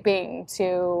vaping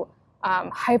to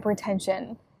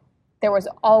hypertension. There was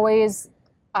always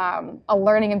a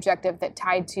learning objective that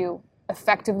tied to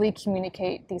effectively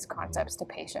communicate these concepts to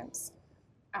patients,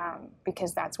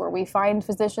 because that's where we find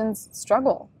physicians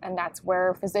struggle, and that's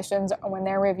where physicians, when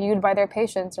they're reviewed by their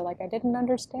patients, are like, I didn't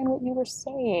understand what you were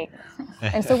saying.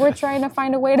 And so we're trying to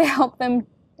find a way to help them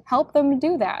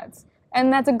do that.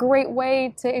 And that's a great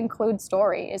way to include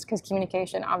story, is because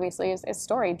communication obviously is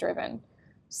story driven.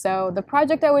 So the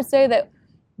project, I would say,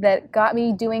 that got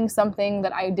me doing something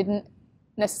that I didn't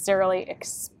necessarily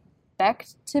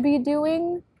expect to be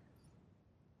doing.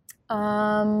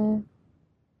 It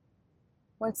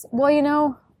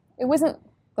wasn't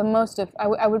the most of.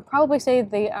 I would probably say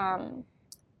the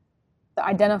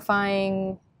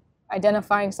identifying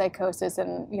psychosis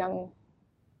in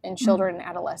children and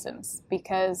adolescents,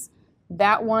 because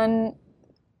that one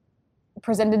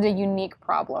presented a unique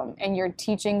problem, and you're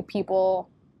teaching people,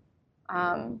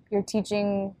 you're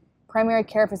teaching primary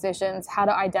care physicians how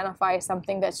to identify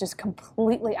something that's just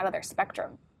completely out of their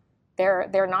spectrum.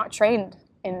 They're not trained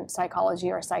in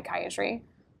psychology or psychiatry.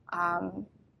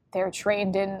 They're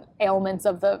trained in ailments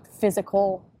of the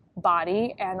physical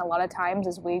body, and a lot of times,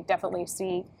 as we definitely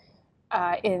see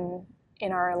in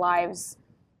our lives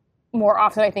more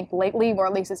often, I think lately, or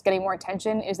at least it's getting more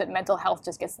attention, is that mental health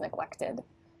just gets neglected.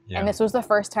 Yeah. And this was the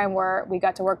first time where we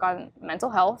got to work on mental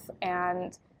health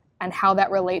and how that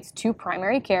relates to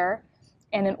primary care.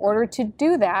 And in order to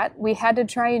do that, we had to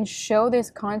try and show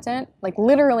this content, like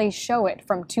literally show it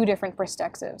from two different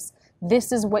perspectives.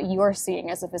 This is what you're seeing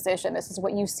as a physician. This is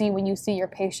what you see when you see your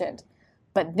patient.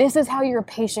 But this is how your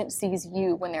patient sees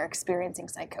you when they're experiencing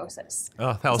psychosis.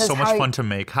 Oh, that was so much fun to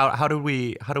make. How do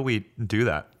we do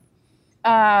that?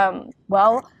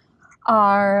 Well,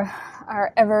 our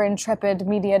ever intrepid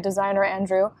media designer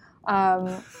Andrew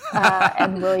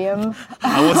and William.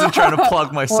 I wasn't trying to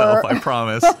plug myself, I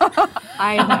promise.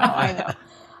 I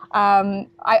know.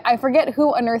 I forget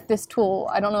who unearthed this tool.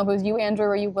 I don't know if it was you, Andrew,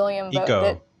 or you, William.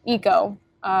 But Eco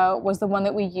was the one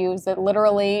that we used. That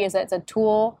literally it's a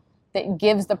tool that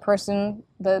gives the person,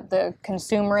 the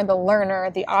consumer, the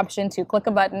learner, the option to click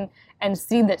a button and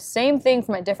see the same thing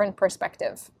from a different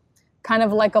perspective. Kind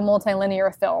of like a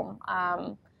multilinear film.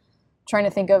 Trying to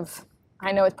think of,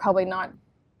 I know it's probably not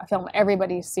a film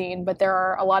everybody's seen, but there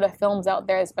are a lot of films out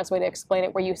there, it's the best way to explain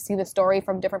it, where you see the story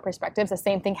from different perspectives, the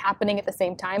same thing happening at the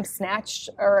same time. Snatch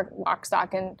or Lock,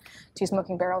 Stock, and Two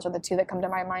Smoking Barrels are the two that come to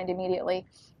my mind immediately,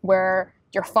 where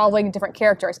you're following different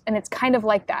characters. And it's kind of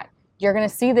like that. You're going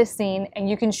to see this scene, and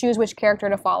you can choose which character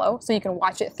to follow, so you can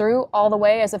watch it through all the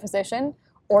way as a physician,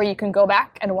 or you can go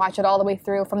back and watch it all the way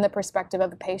through from the perspective of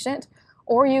the patient,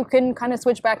 or you can kind of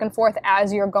switch back and forth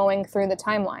as you're going through the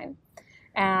timeline.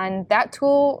 And that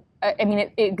tool,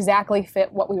 it exactly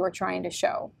fit what we were trying to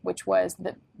show, which was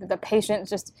that the patient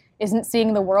just isn't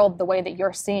seeing the world the way that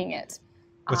you're seeing it.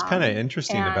 What's kind of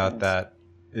interesting about that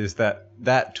is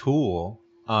that tool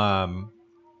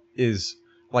is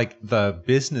like the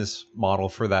business model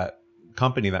for that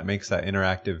company that makes that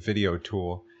interactive video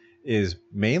tool is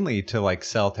mainly to like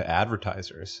sell to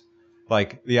advertisers.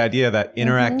 Like the idea that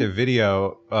interactive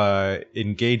video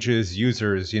engages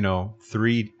users,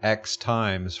 3x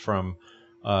times from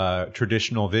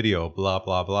traditional video, blah,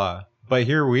 blah, blah. But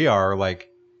here we are, like,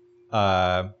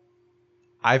 I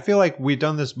feel like we've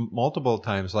done this multiple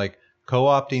times, like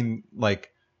co-opting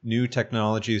like new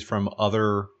technologies from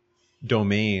other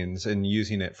domains and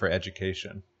using it for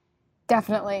education.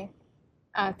 Definitely.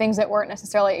 Things that weren't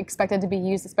necessarily expected to be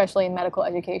used, especially in medical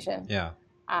education. Yeah.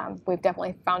 We've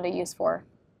definitely found a use for.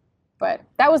 But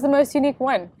that was the most unique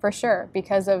one, for sure,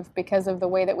 because of the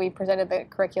way that we presented the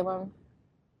curriculum.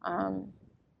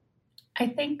 I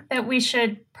think that we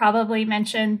should probably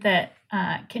mention that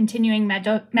continuing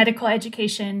medical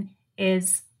education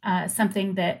is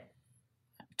something that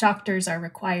doctors are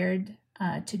required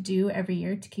to do every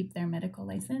year to keep their medical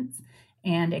license.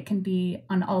 And it can be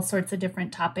on all sorts of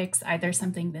different topics, either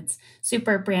something that's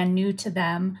super brand new to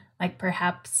them, like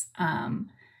perhaps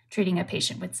treating a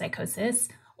patient with psychosis,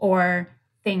 or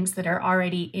things that are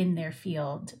already in their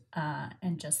field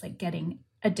and just like getting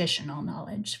additional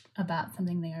knowledge about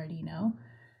something they already know.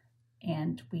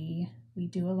 And we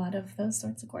do a lot of those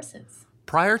sorts of courses.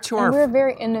 Prior to we're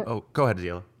very go ahead,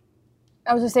 Adela.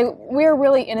 I was just saying, we're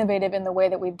really innovative in the way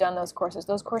that we've done those courses.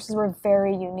 Those courses were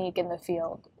very unique in the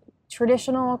field.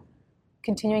 Traditional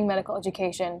continuing medical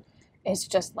education is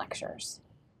just lectures.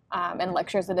 and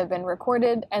lectures that have been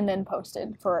recorded and then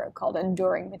posted for called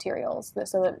enduring materials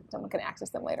so that someone can access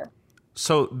them later.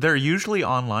 So they're usually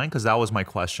online, because that was my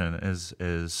question,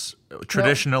 is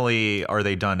traditionally, are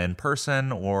they done in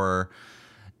person, or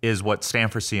is what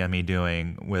Stanford CME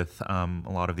doing with a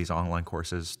lot of these online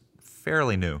courses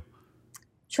fairly new?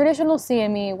 Traditional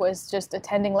CME was just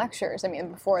attending lectures. I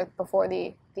mean, before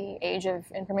the age of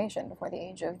information, before the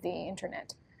age of the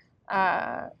internet.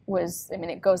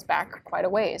 It goes back quite a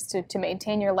ways. To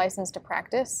maintain your license to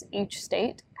practice, each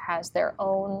state has their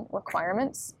own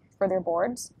requirements for their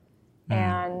boards.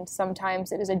 And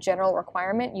sometimes it is a general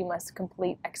requirement. You must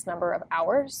complete X number of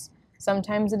hours.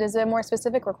 Sometimes it is a more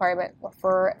specific requirement.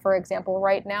 For example,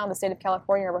 right now, the state of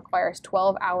California requires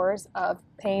 12 hours of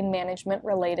pain management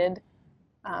related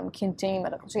continuing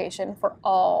medical education for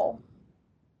all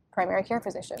primary care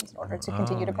physicians in order to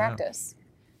continue to practice.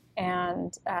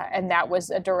 And that was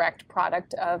a direct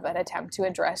product of an attempt to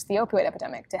address the opioid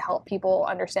epidemic, to help people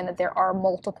understand that there are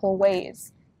multiple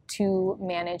ways to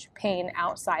manage pain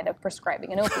outside of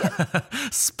prescribing an opiate.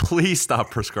 Please stop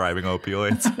prescribing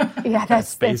opioids. Yeah,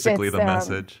 that's basically the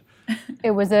message.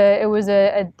 It was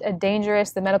a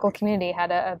dangerous. The medical community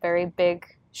had a very big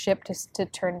ship to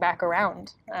turn back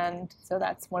around, and so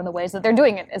that's one of the ways that they're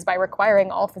doing it, is by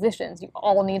requiring all physicians. You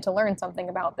all need to learn something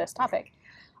about this topic.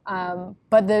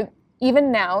 But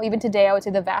even today, I would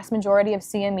say the vast majority of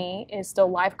CME is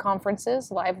still live conferences,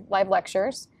 live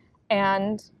lectures,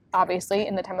 and obviously,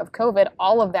 in the time of COVID,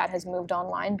 all of that has moved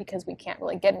online because we can't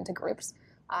really get into groups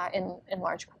in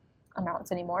large amounts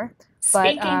anymore.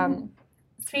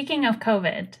 Speaking of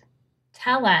COVID,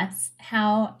 tell us,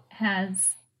 how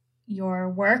has your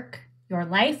work, your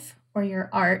life, or your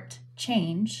art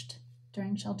changed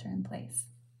during shelter in place?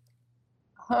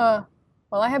 Well,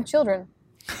 I have children.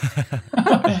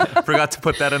 Forgot to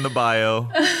put that in the bio.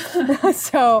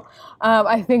 So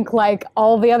I think, like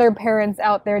all the other parents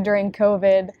out there during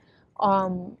COVID,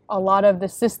 a lot of the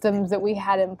systems that we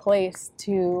had in place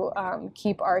to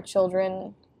keep our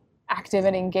children active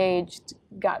and engaged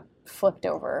got flipped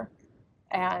over.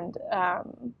 And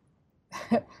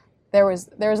there was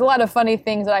a lot of funny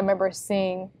things that I remember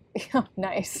seeing.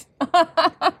 Nice.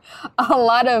 a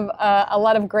lot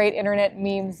of great internet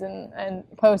memes and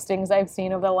postings I've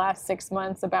seen over the last 6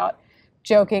 months about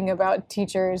joking about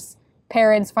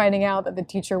parents finding out that the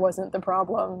teacher wasn't the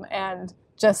problem, and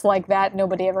just like that,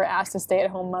 nobody ever asked a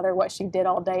stay-at-home mother what she did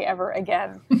all day ever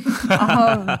again.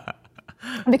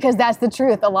 Because that's the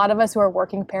truth. A lot of us who are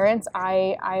working parents,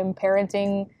 I'm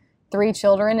parenting 3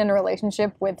 children in a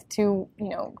relationship with 2,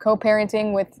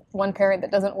 co-parenting with one parent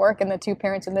that doesn't work, and the 2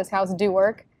 parents in this house do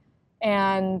work.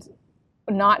 And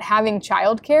not having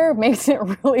childcare makes it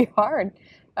really hard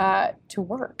to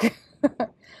work.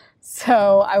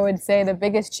 So I would say the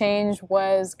biggest change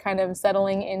was kind of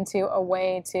settling into a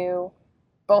way to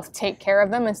both take care of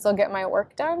them and still get my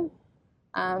work done,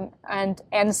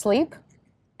 and sleep,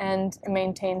 and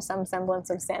maintain some semblance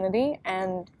of sanity.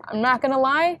 And I'm not going to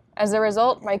lie, as a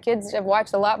result, my kids have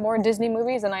watched a lot more Disney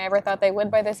movies than I ever thought they would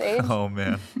by this age. Oh,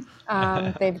 man.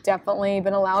 They've definitely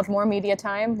been allowed more media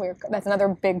time. That's another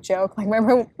big joke. Like,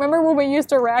 remember when we used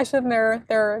to ration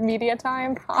their media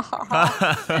time?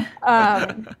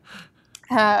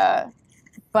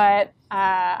 But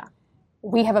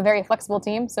we have a very flexible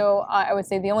team. So I would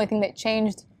say the only thing that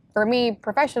changed for me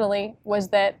professionally was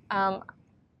that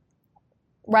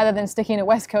rather than sticking to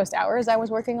West Coast hours, I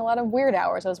was working a lot of weird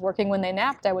hours. I was working when they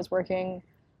napped. I was working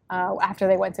after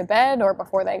they went to bed or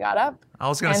before they got up. I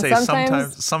was going to say,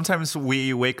 sometimes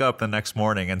we wake up the next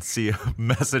morning and see a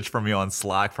message from you on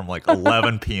Slack from like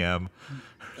 11 p.m.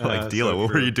 Like, Dila,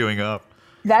 what were you doing up?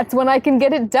 That's when I can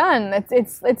get it done.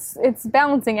 It's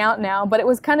balancing out now, but it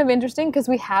was kind of interesting because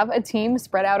we have a team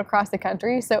spread out across the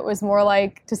country. So it was more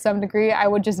like, to some degree, I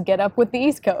would just get up with the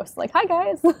East Coast. Like, hi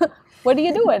guys, what are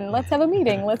you doing? Let's have a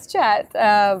meeting. Let's chat.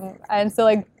 And so,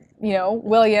 like,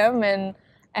 William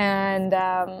and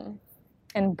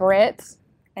Britt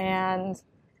and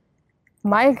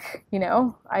Mike,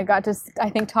 I got to,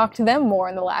 I think, talk to them more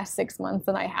in the last 6 months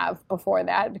than I have before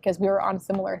that, because we were on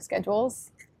similar schedules.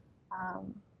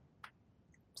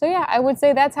 So yeah, I would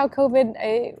say that's how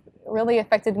COVID really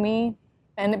affected me,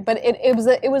 but it was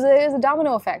a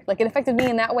domino effect. Like, it affected me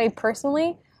in that way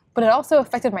personally, but it also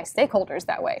affected my stakeholders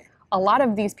that way. A lot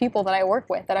of these people that I work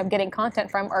with, that I'm getting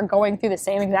content from, are going through the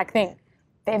same exact thing.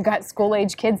 They've got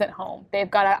school-age kids at home.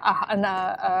 They've got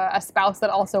a spouse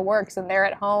that also works, and they're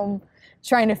at home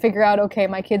trying to figure out, okay,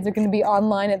 my kids are going to be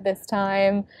online at this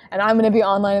time, and I'm going to be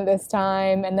online at this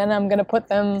time, and then I'm going to put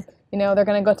them, they're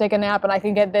going to go take a nap and I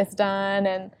can get this done.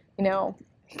 And,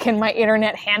 can my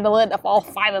internet handle it if all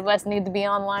 5 of us need to be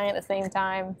online at the same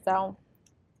time? So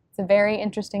it's a very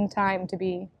interesting time to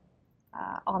be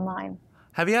online.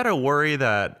 Have you had a worry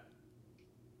that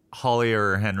Holly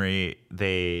or Henry,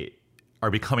 they are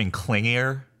becoming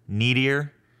clingier,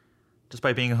 needier, just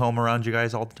by being home around you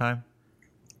guys all the time?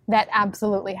 That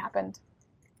absolutely happened.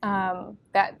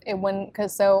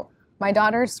 So my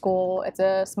daughter's school, it's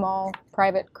a small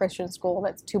private Christian school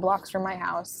that's 2 blocks from my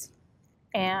house,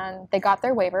 and they got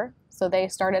their waiver, so they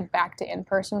started back to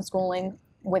in-person schooling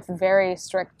with very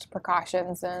strict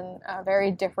precautions and a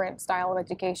very different style of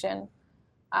education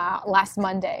last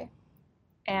Monday.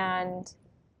 And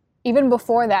even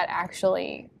before that,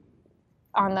 actually,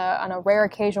 on a rare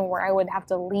occasion where I would have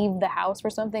to leave the house for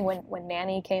something, when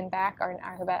Nanny came back, or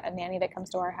I have a nanny that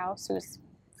comes to our house who's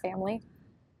family,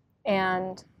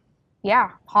 and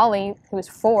yeah, Holly, who was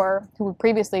 4, who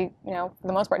previously, for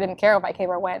the most part didn't care if I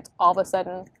came or went, all of a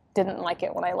sudden didn't like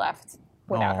it when I left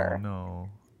without her. Oh, no.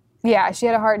 Yeah, she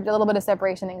had a little bit of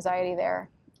separation anxiety there.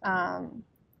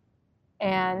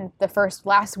 And the first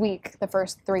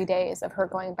 3 days of her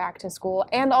going back to school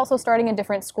and also starting a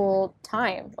different school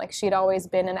time. Like, she'd always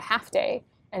been in a half day,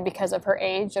 and because of her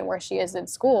age and where she is in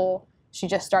school, she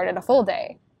just started a full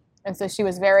day. And so she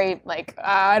was very like,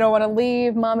 I don't want to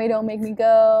leave, Mommy, don't make me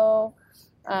go.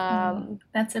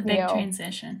 That's a big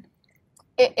transition.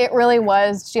 It really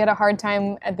was. She had a hard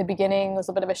time at the beginning. It was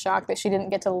a bit of a shock that she didn't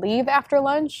get to leave after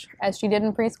lunch as she did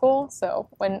in preschool. So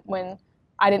when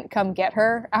I didn't come get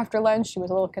her after lunch, she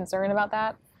was a little concerned about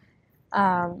that.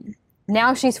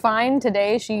 Now she's fine.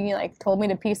 Today she told me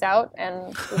to peace out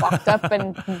and walked up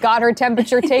and got her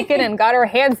temperature taken and got her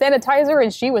hand sanitizer,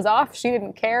 and she was off. She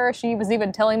didn't care. She was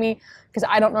even telling me, because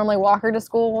I don't normally walk her to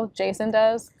school, Jason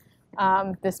does.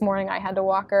 This morning I had to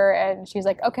walk her, and she's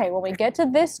like, okay, when we get to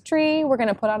this tree, we're going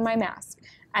to put on my mask.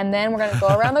 And then we're going to go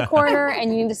around the corner,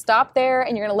 and you need to stop there,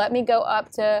 and you're going to let me go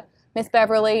up to Miss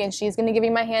Beverly, and she's going to give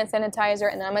you my hand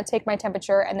sanitizer, and then I'm going to take my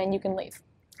temperature, and then you can leave.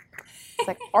 It's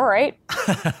like, all right.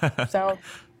 So.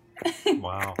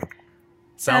 Wow.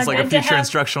 Sounds like a future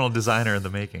instructional designer in the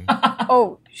making.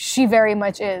 Oh, she very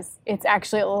much is. It's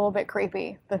actually a little bit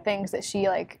creepy, the things that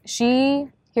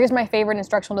here's my favorite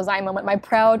instructional design moment, my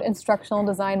proud instructional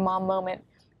design mom moment.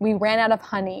 We ran out of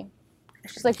honey.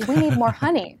 She's like, we need more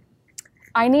honey.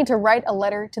 I need to write a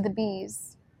letter to the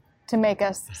bees to make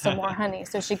us some more honey.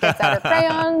 So she gets out her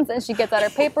crayons and she gets out her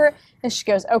paper and she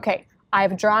goes, okay,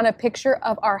 I've drawn a picture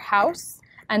of our house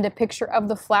and a picture of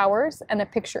the flowers and a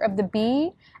picture of the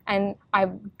bee, and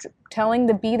I'm telling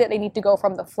the bee that they need to go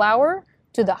from the flower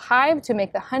to the hive to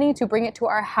make the honey to bring it to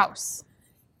our house.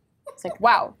 It's like,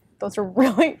 wow, those are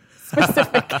really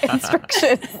specific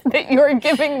instructions that you're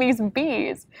giving these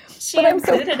bees. She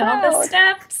included all the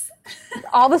steps.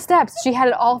 All the steps. She had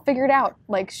it all figured out.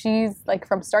 She's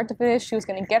from start to finish, she was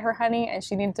going to get her honey, and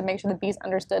she needed to make sure the bees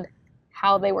understood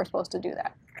how they were supposed to do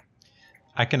that.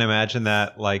 I can imagine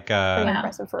that, Pretty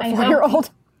impressive for a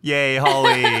 4-year-old. Yay,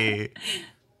 Holly!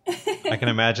 I can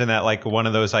imagine that one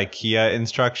of those IKEA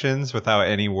instructions without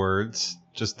any words,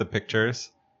 just the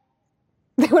pictures.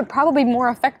 They would probably be more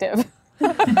effective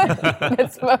than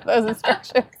some of those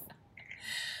instructions.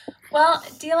 Well,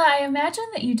 Dila, I imagine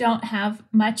that you don't have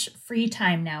much free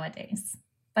time nowadays,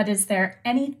 but is there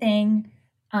anything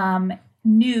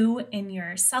new in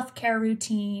your self-care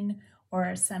routine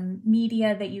or some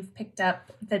media that you've picked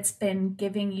up that's been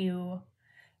giving you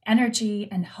energy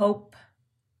and hope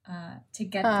to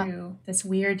get through this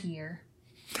weird year?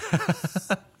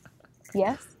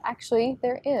 Yes, actually,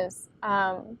 there is.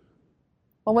 Well,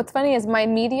 what's funny is my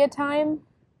media time,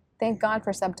 thank God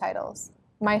for subtitles.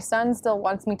 My son still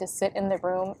wants me to sit in the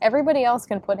room. Everybody else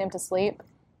can put him to sleep.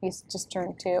 He's just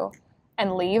turned 2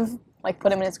 and leave,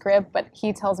 put him in his crib. But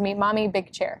he tells me, Mommy,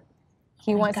 big chair.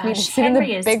 He wants me to sit in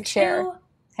the big chair.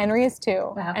 Henry is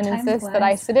 2, wow, and insists that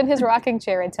I sit in his rocking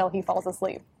chair until he falls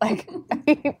asleep.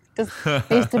 He just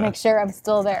needs to make sure I'm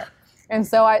still there. And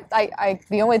so I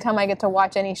the only time I get to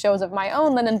watch any shows of my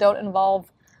own that don't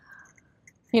involve,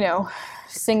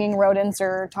 singing rodents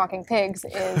or talking pigs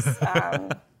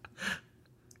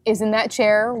is in that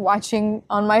chair watching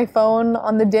on my phone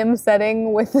on the dim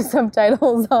setting with the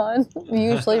subtitles on,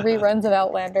 usually reruns of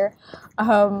Outlander.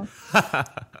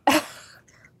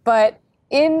 But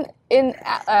and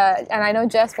I know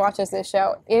Jess watches this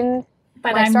show.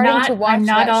 But I'm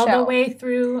not all the way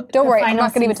through. Don't worry, I'm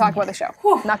not going to even talk about the show.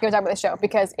 I'm not going to talk about the show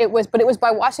because it was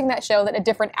by watching that show that a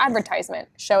different advertisement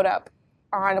showed up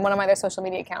on one of my other social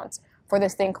media accounts for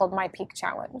this thing called My Peak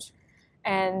Challenge.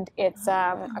 And it's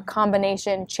a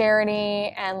combination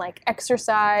charity and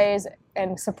exercise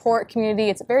and support community.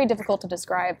 It's very difficult to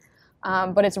describe,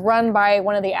 but it's run by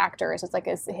one of the actors. It's like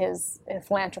his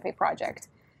philanthropy project.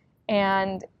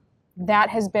 And that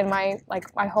has been my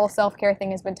whole self-care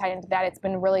thing has been tied into that. It's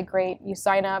been really great. You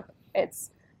sign up,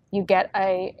 you get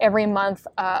every month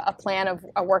a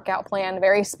workout plan,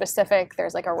 very specific.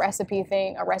 There's like a recipe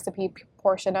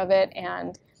portion of it,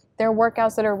 and they're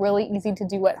workouts that are really easy to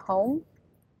do at home.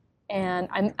 And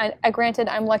granted,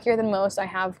 I'm luckier than most. I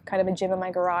have kind of a gym in my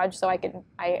garage, so I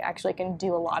actually can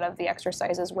do a lot of the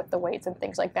exercises with the weights and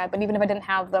things like that. But even if I didn't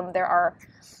have them, there are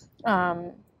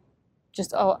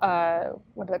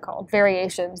what are they called?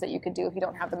 Variations that you could do if you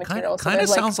don't have the materials. Kind of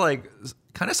sounds like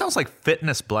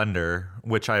Fitness Blender,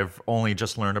 which I've only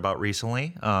just learned about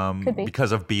recently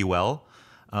because of Be Well.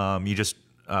 You just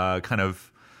kind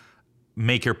of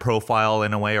make your profile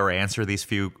in a way, or answer these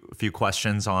few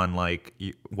questions on like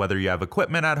whether you have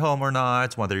equipment at home or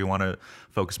not, whether you want to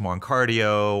focus more on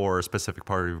cardio or a specific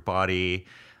part of your body,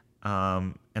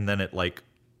 and then it like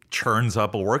churns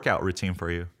up a workout routine for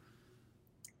you.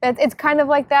 It's kind of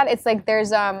like that. It's like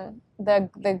there's a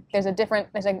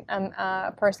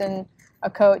person, a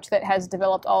coach that has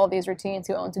developed all of these routines,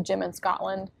 who owns a gym in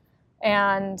Scotland.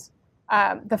 And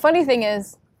the funny thing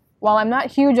is, while I'm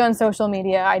not huge on social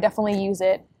media, I definitely use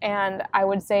it. And I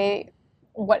would say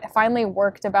what finally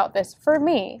worked about this for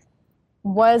me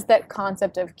was that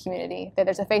concept of community, that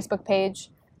there's a Facebook page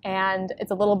and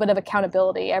it's a little bit of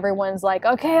accountability. Everyone's like,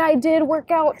 okay, I did work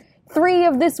out 3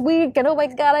 of this week and oh my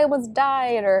God, I almost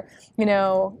died. Or, we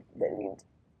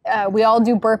all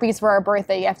do burpees for our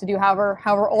birthday. You have to do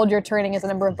however old you're turning is the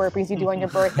number of burpees you do on your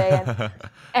birthday.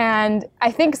 And I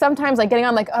think sometimes like getting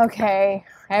on like, okay,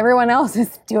 everyone else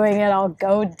is doing it, I'll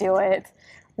go do it.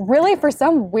 Really, for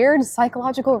some weird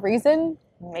psychological reason,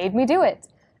 made me do it.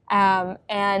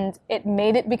 And it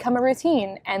made it become a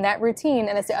routine. And that routine,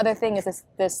 and it's the other thing, is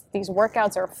these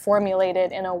workouts are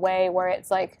formulated in a way where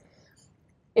it's like,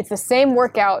 it's the same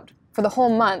workout for the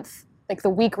whole month, like the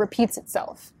week repeats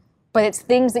itself. But it's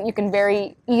things that you can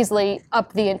very easily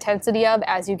up the intensity of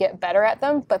as you get better at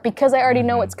them. But because I already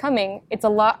know what's coming,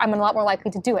 I'm a lot more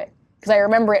likely to do it because I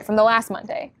remember it from the last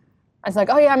Monday. I was like,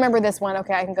 oh yeah, I remember this one.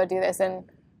 Okay, I can go do this. And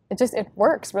it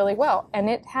works really well. And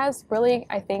it has really,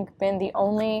 I think, been the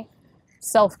only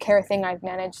self-care thing I've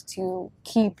managed to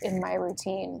keep in my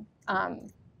routine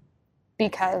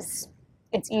because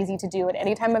it's easy to do at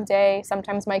any time of day.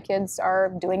 Sometimes my kids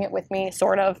are doing it with me,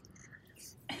 sort of.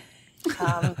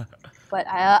 But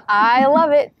I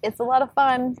love it. It's a lot of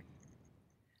fun.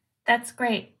 That's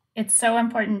great. It's so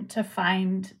important to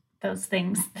find those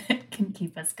things that can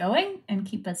keep us going and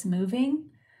keep us moving.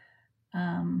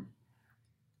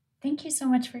 Thank you so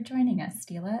much for joining us,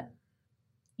 Stila.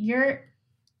 You're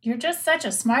just such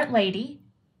a smart lady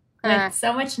with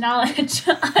so much knowledge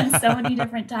on so many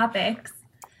different topics.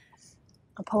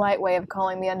 A polite way of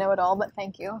calling me a know-it-all, but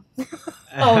thank you.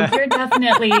 Oh, you're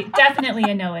definitely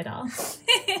a know-it-all.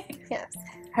 Yes.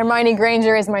 Hermione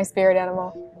Granger is my spirit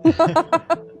animal.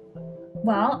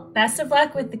 Well, best of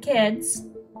luck with the kids.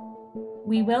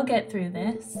 We will get through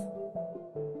this.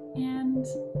 And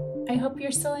I hope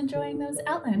you're still enjoying those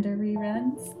Outlander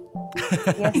reruns.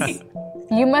 Yes.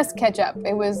 You must catch up.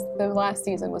 The last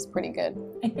season was pretty good.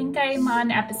 I think I'm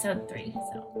on episode 3,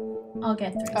 so I'll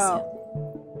get through soon.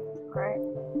 All right.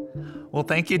 Well,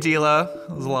 thank you, Dila.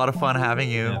 It was a lot of fun having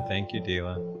you. Yeah, thank you,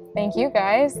 Dila. Thank you,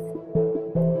 guys.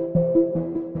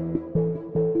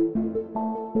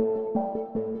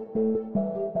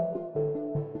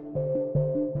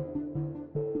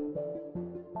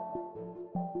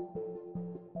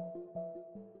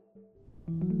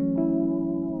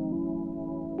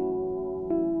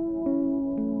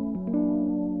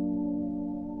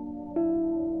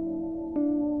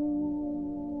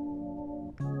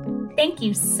 Thank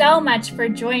you so much for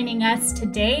joining us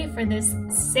today for this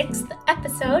 6th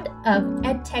episode of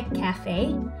EdTech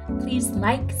Cafe. Please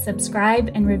like,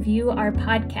 subscribe, and review our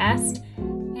podcast.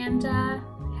 And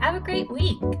have a great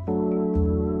week.